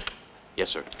wavelength. Yes,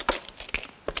 sir.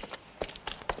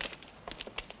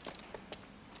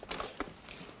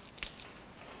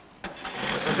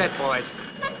 This is it, boys.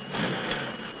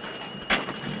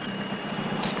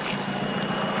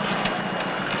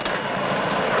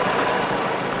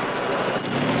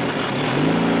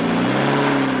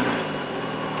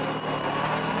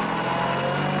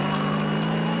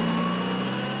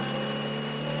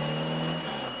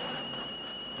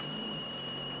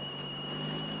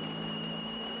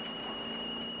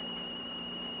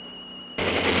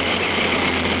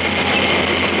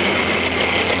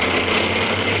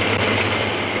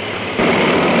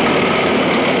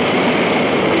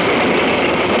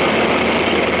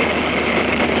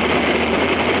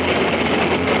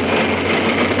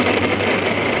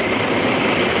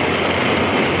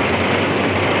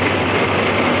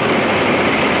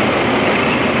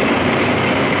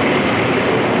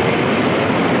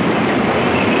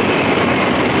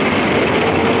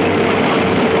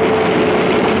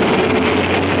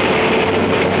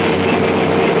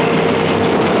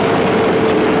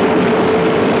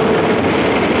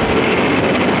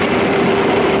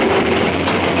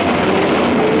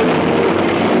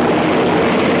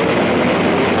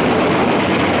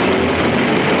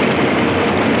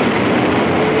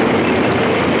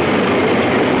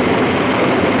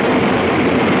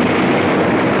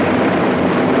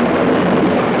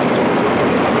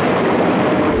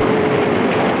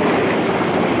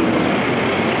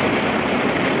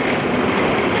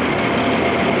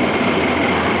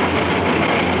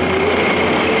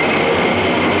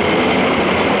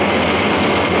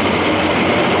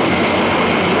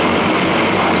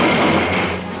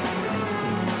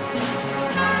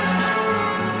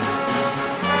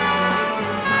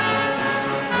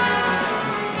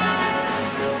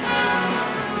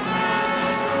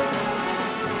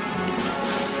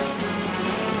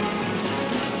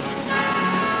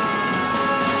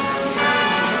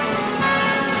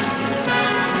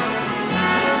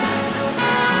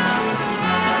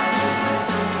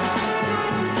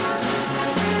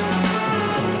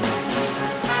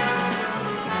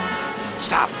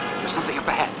 Stop. There's something up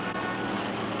ahead.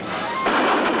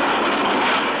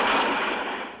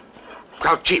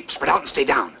 Crowd cheap. Spread out and stay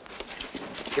down.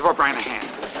 Give O'Brien a hand.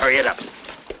 Hurry it up.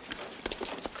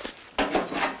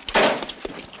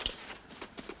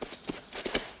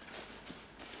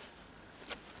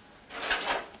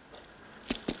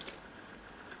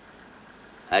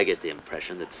 I get the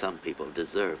impression that some people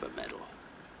deserve a medal.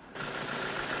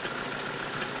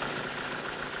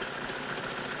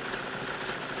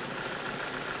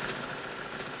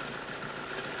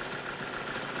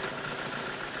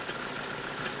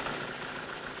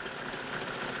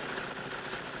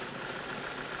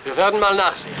 Wir werden mal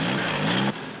nachsehen.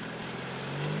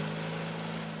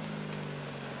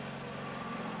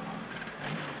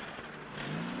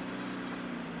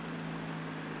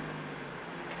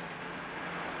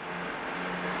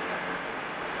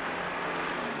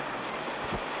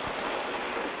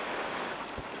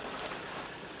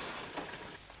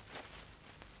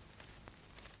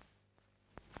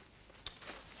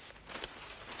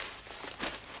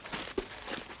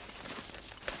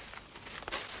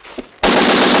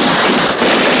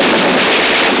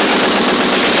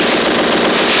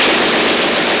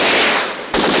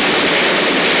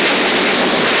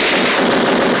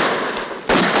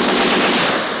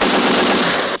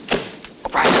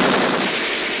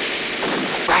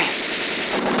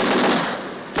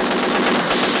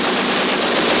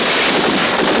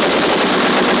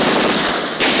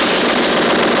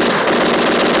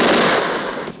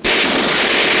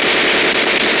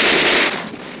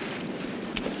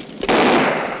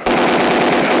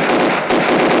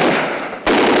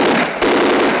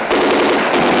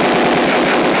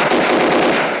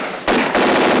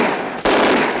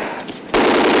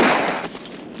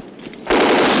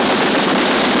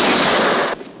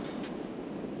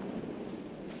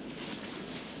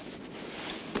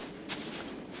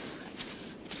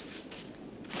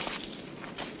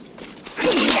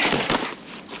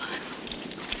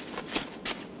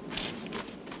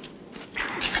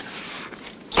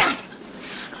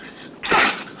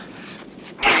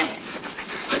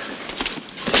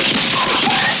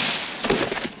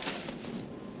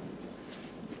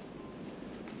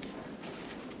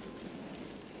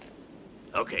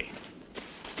 Okay.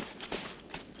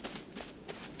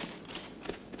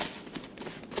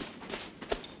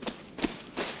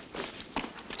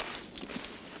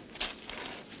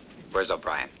 Where's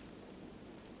O'Brien?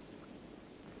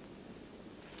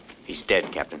 He's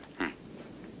dead, Captain.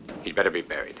 He'd better be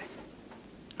buried.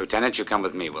 Lieutenant, you come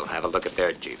with me. We'll have a look at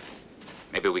their jeep.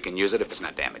 Maybe we can use it if it's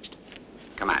not damaged.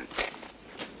 Come on.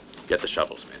 Get the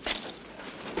shovel, Smith.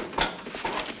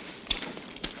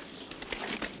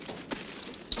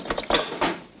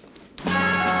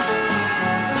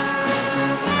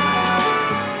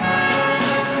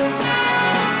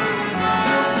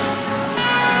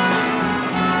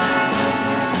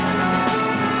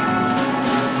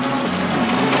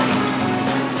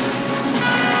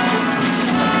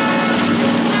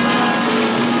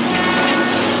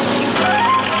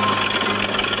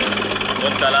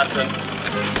 Unterlassen.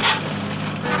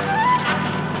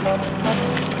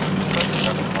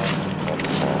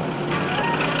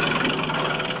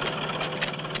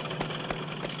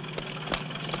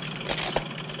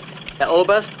 Herr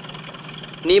Oberst,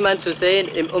 niemand zu sehen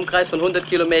im Umkreis von 100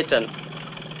 Kilometern.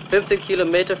 15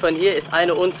 Kilometer von hier ist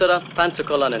eine unserer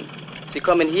Panzerkolonnen. Sie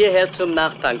kommen hierher zum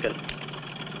Nachtanken.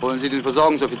 Holen Sie den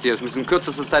Versorgungsoffizier. Es muss in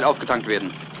kürzester Zeit aufgetankt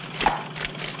werden.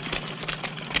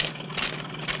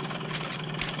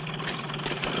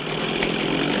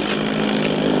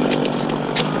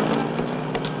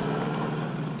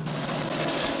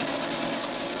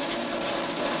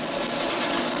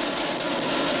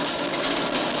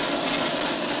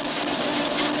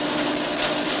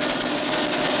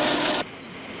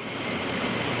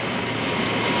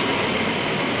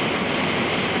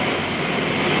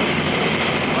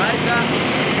 Weiter,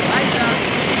 weiter,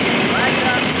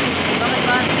 weiter.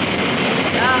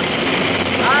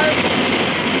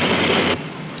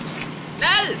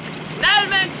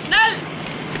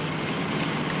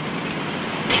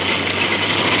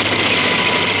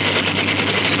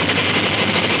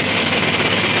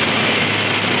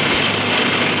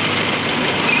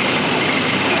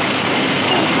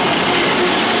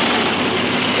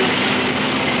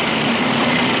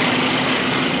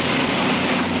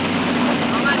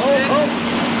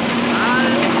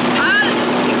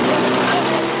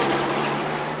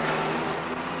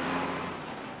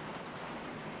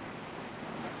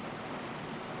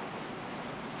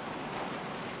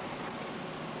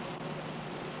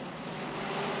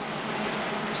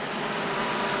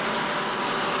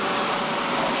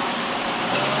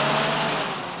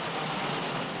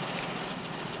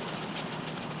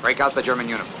 Break out the German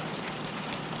uniforms.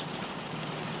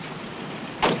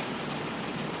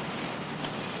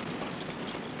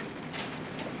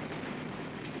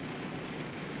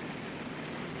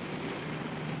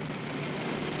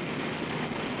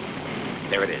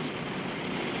 There it is.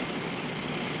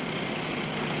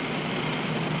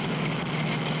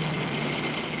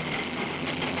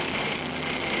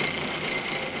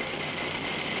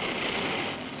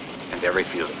 And they're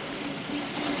refueling.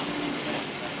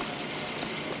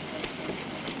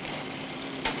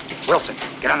 Wilson,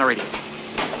 get on the radio.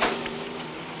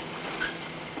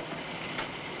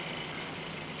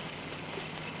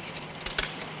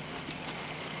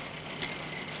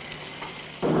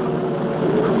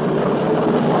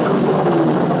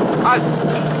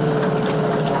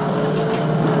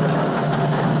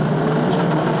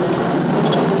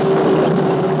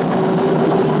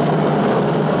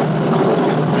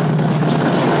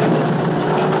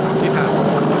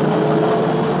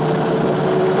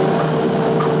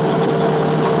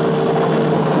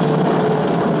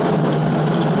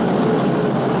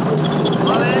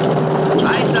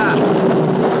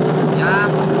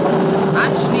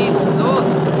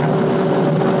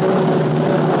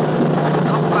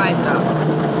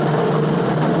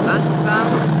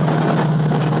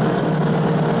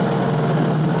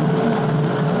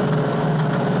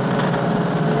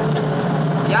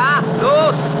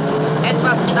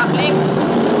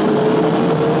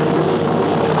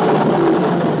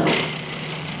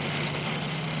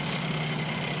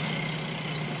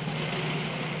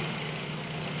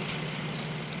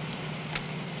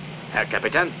 Herr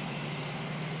Kapitän?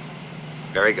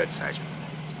 Very good, Sergeant.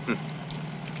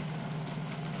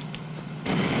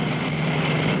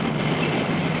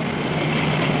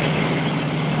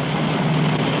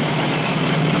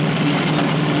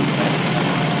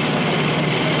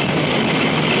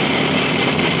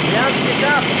 Wir haben es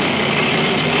geschafft.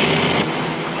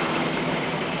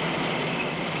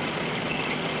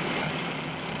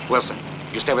 Wilson,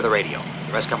 you stay with the radio.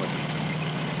 The rest come with me.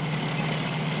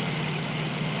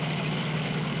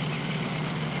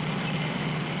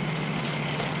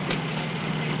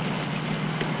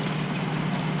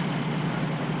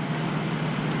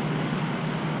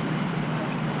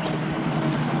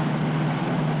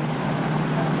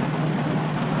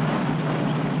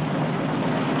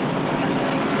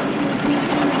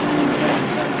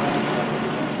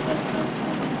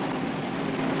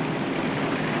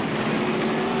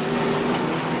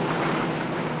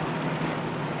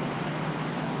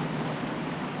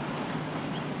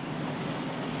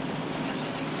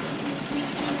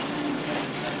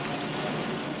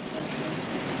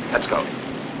 Let's go.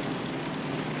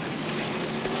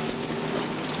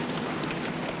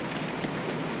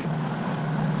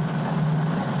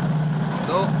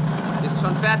 So, ist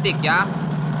schon fertig, ja?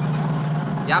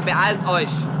 Ja, beeilt euch.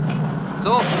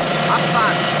 So,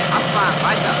 abfahren, abfahren,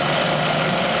 weiter.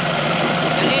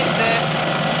 Der nächste.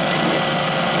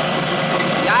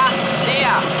 Ja,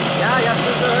 leer. Ja, ich hab's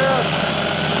schon gehört.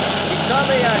 Ich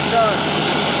komme ja schon.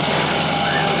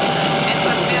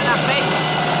 Etwas mehr nach rechts.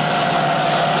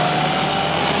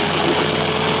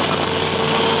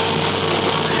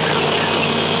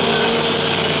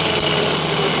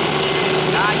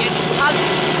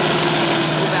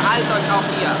 Beeilt euch auch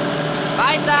hier.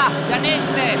 Weiter, der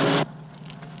nächste.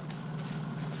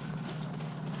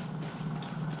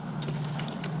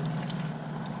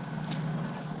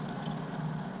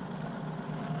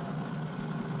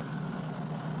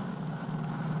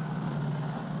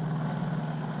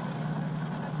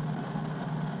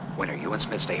 Winter, you and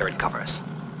Smith stay here and cover us.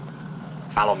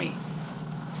 Follow me.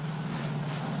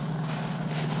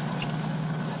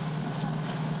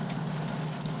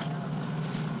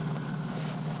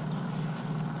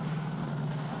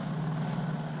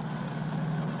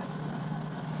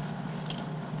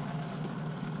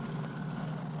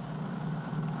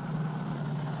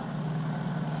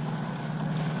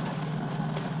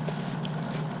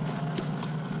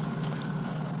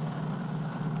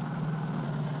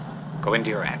 Go into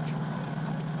your act.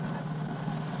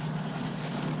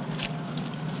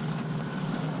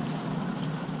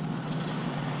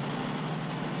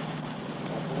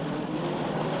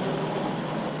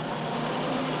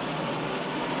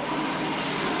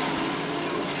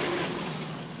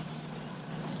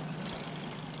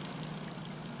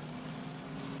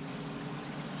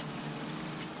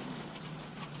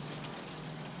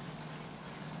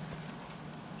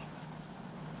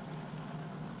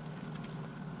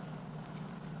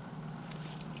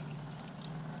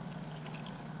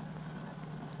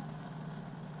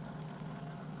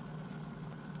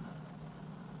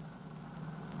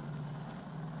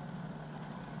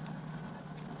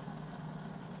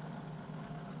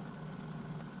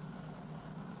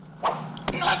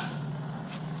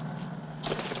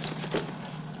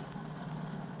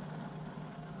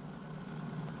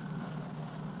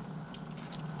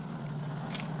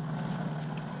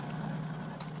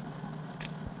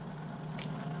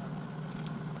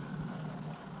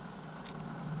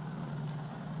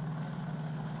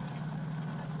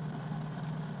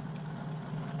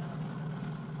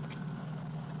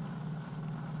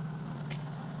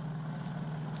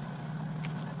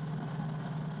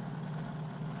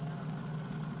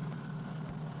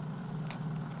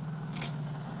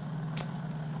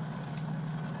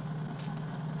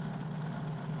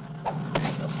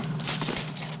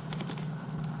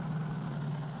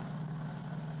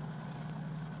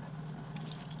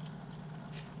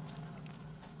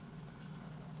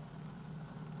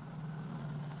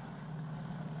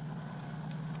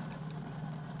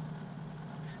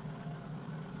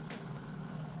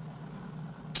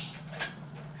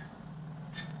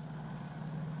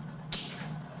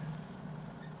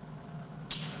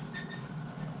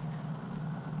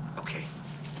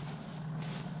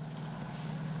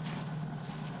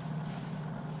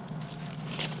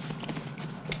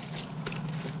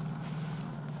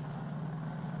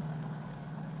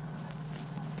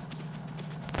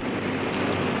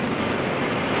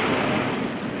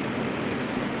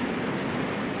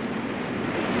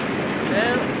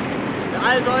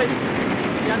 Alldeutsch.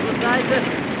 Die andere Seite.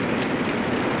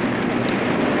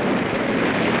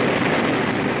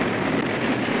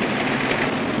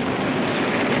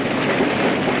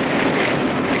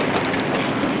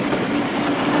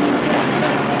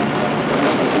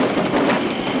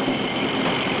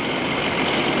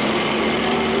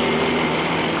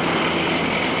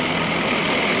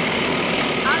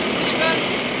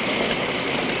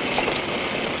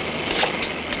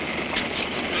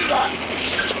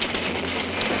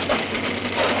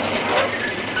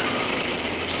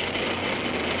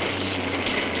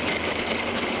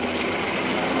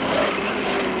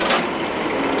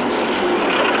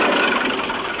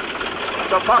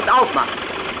 Sofort aufmachen.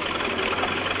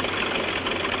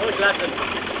 Durchlassen.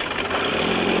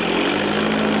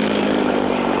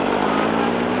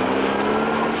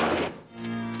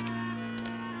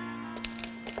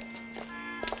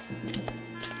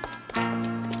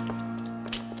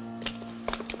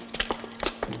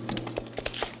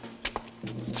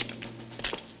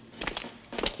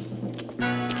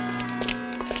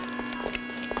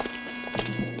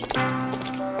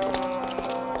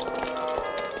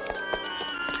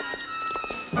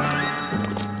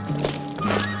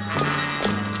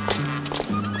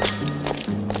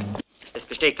 Es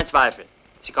besteht kein Zweifel.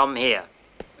 Sie kommen her.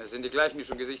 Es sind die gleichen, die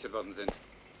schon gesichtet worden sind.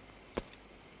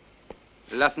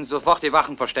 Lassen sofort die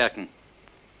Wachen verstärken.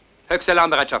 Höchste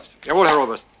Alarmbereitschaft. Jawohl, Herr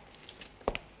Oberst.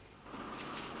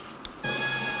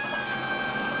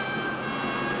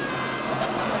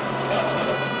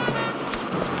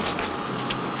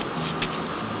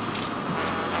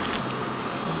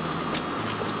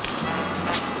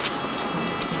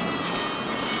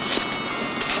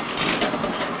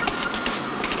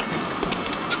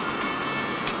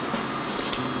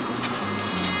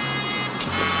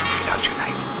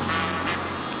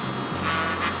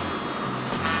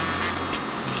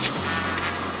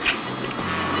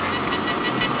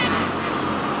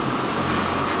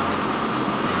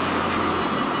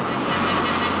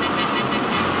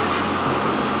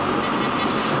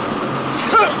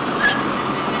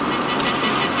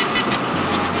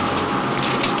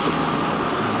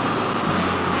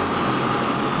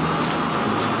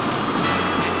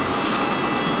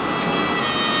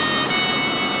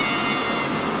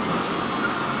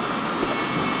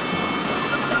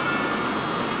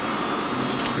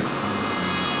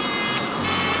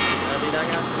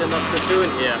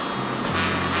 Hier.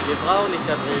 Wir brauchen nicht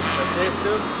da drüben, verstehst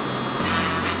du?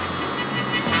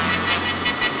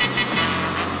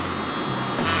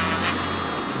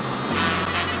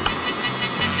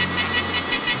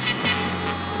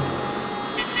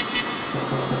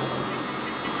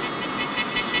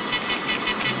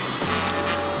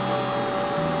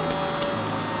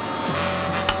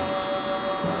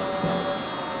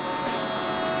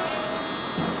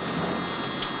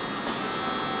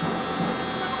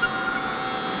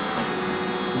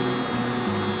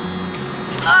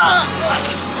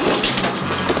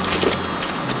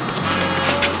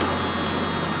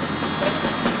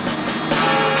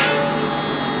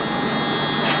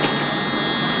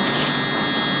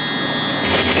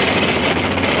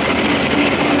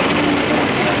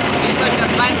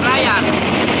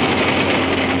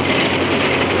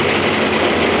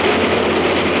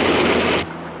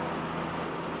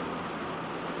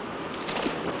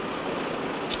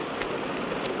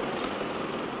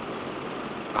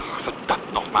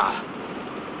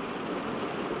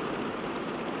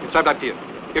 Polizei bleibt hier.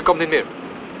 Ihr kommt in mir.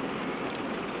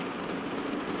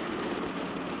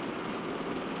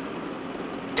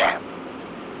 Damn.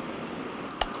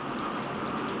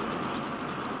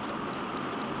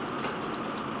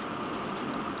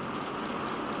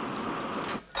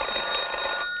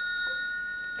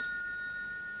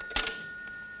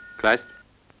 Kleist?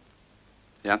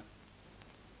 Ja?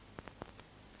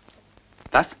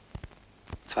 Was?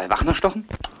 2 Wachen erstochen?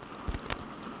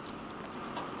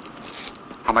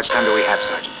 How much time do we have,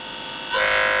 Sergeant?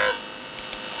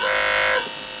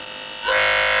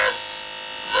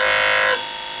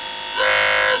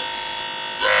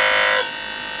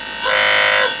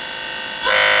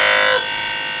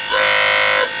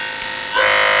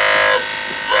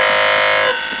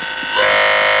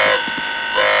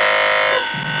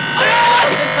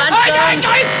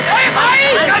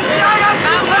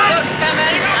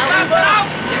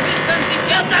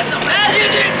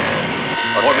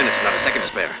 About 4 minutes, not a second to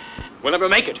spare. We'll never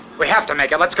make it. We have to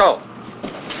make it. Let's go.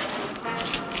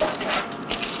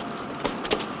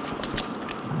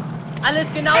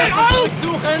 Alles genau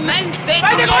durchsuchen. Mensch, seht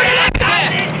ihr die Leute!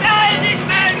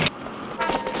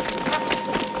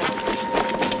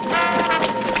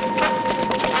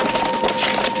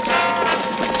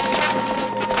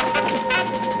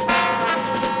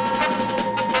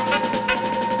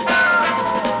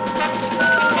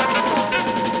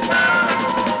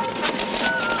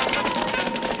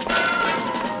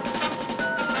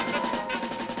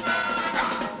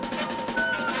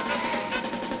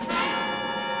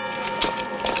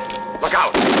 Look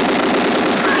out!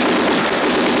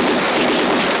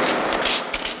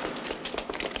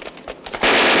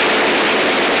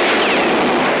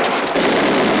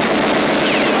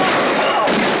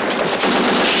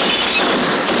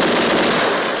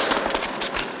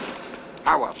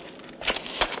 Howell.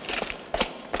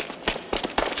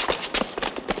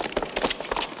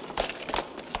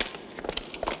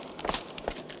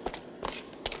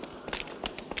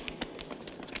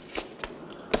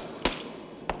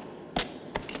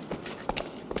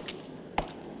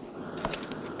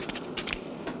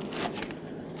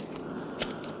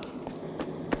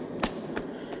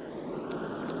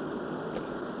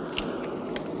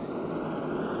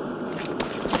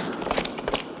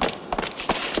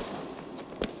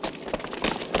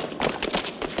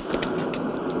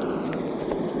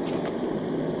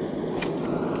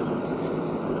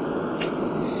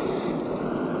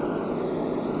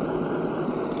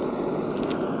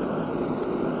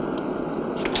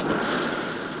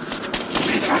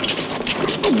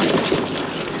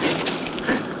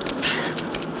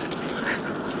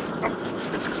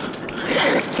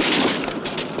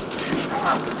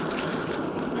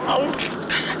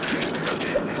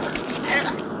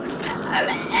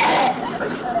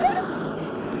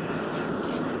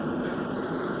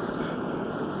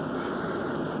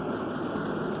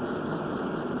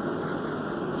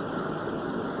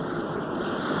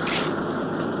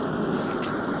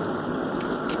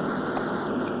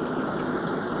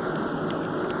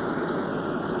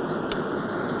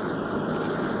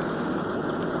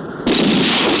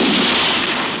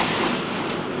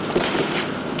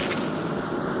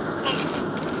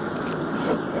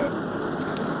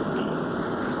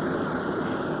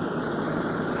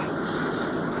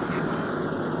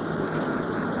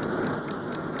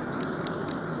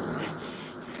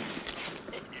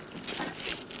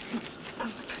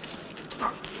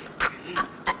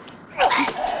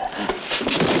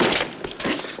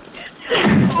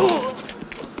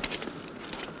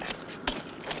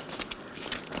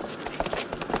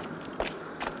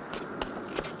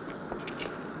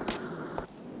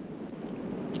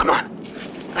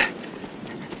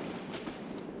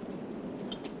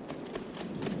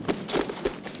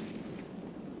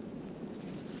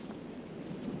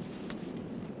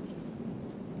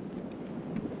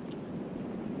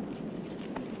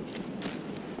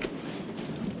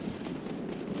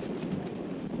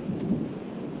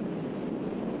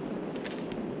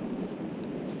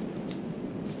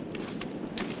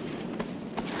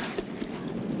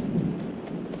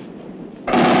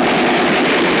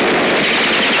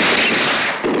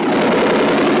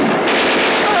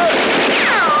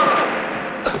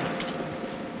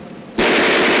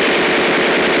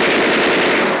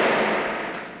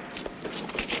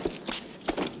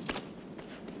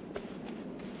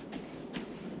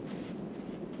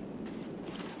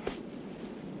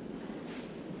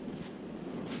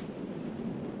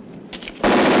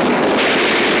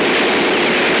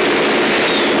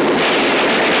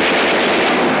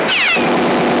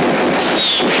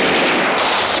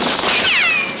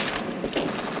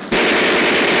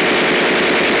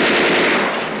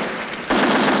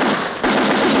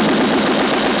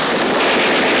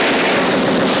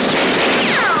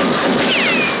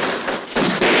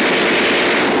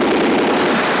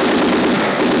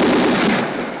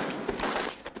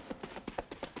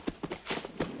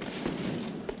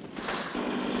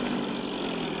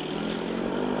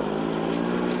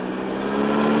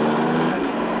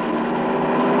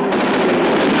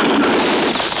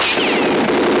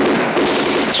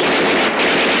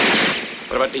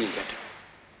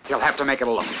 He'll have to make it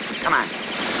alone. Come on.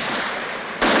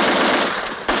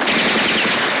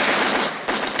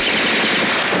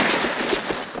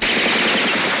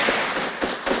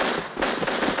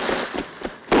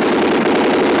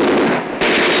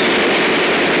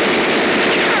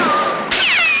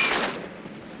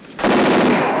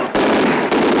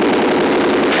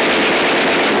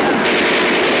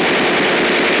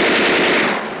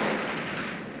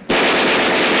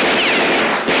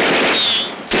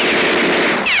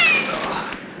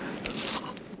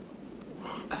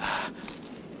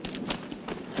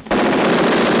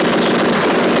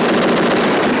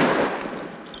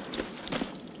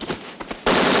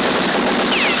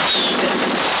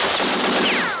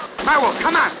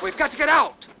 Come on, we've got to get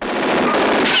out.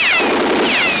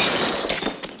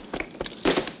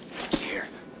 Here.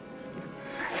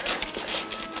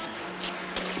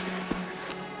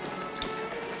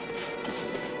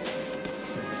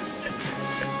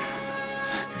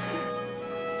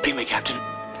 Leave me, Captain.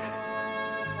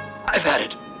 I've had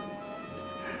it.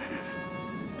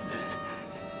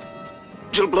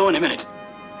 She'll blow in a minute.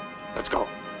 Let's go.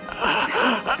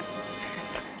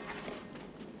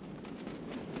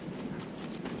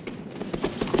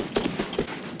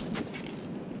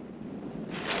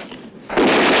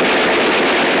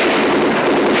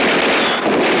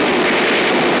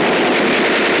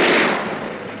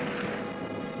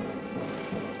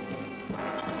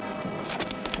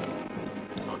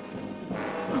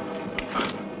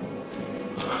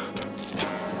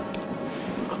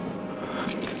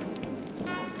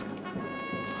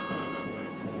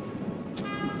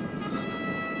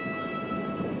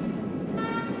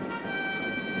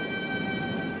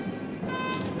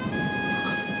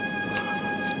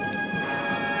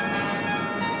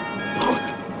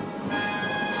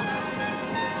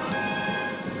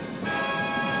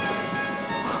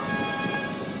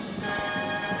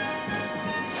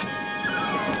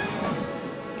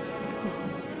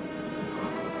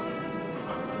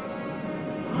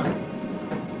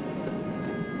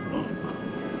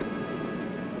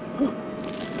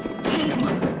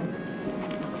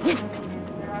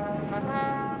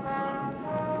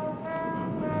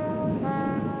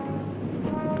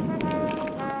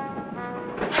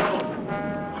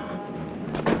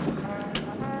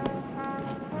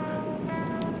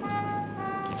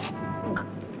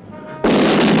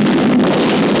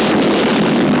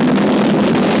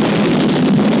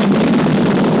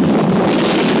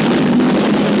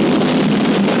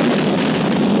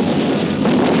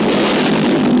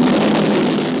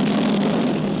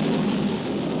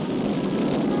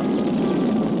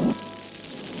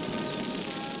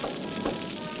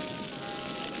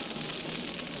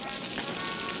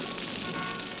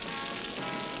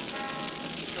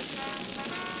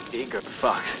 Eager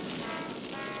Fox.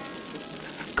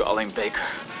 Galling Baker.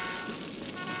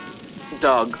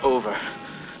 Dog over.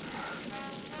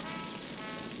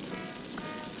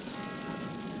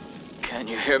 Can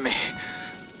you hear me?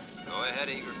 Go ahead,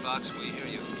 Eager Fox. We hear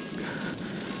you.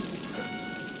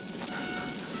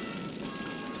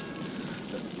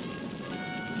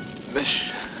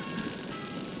 Mission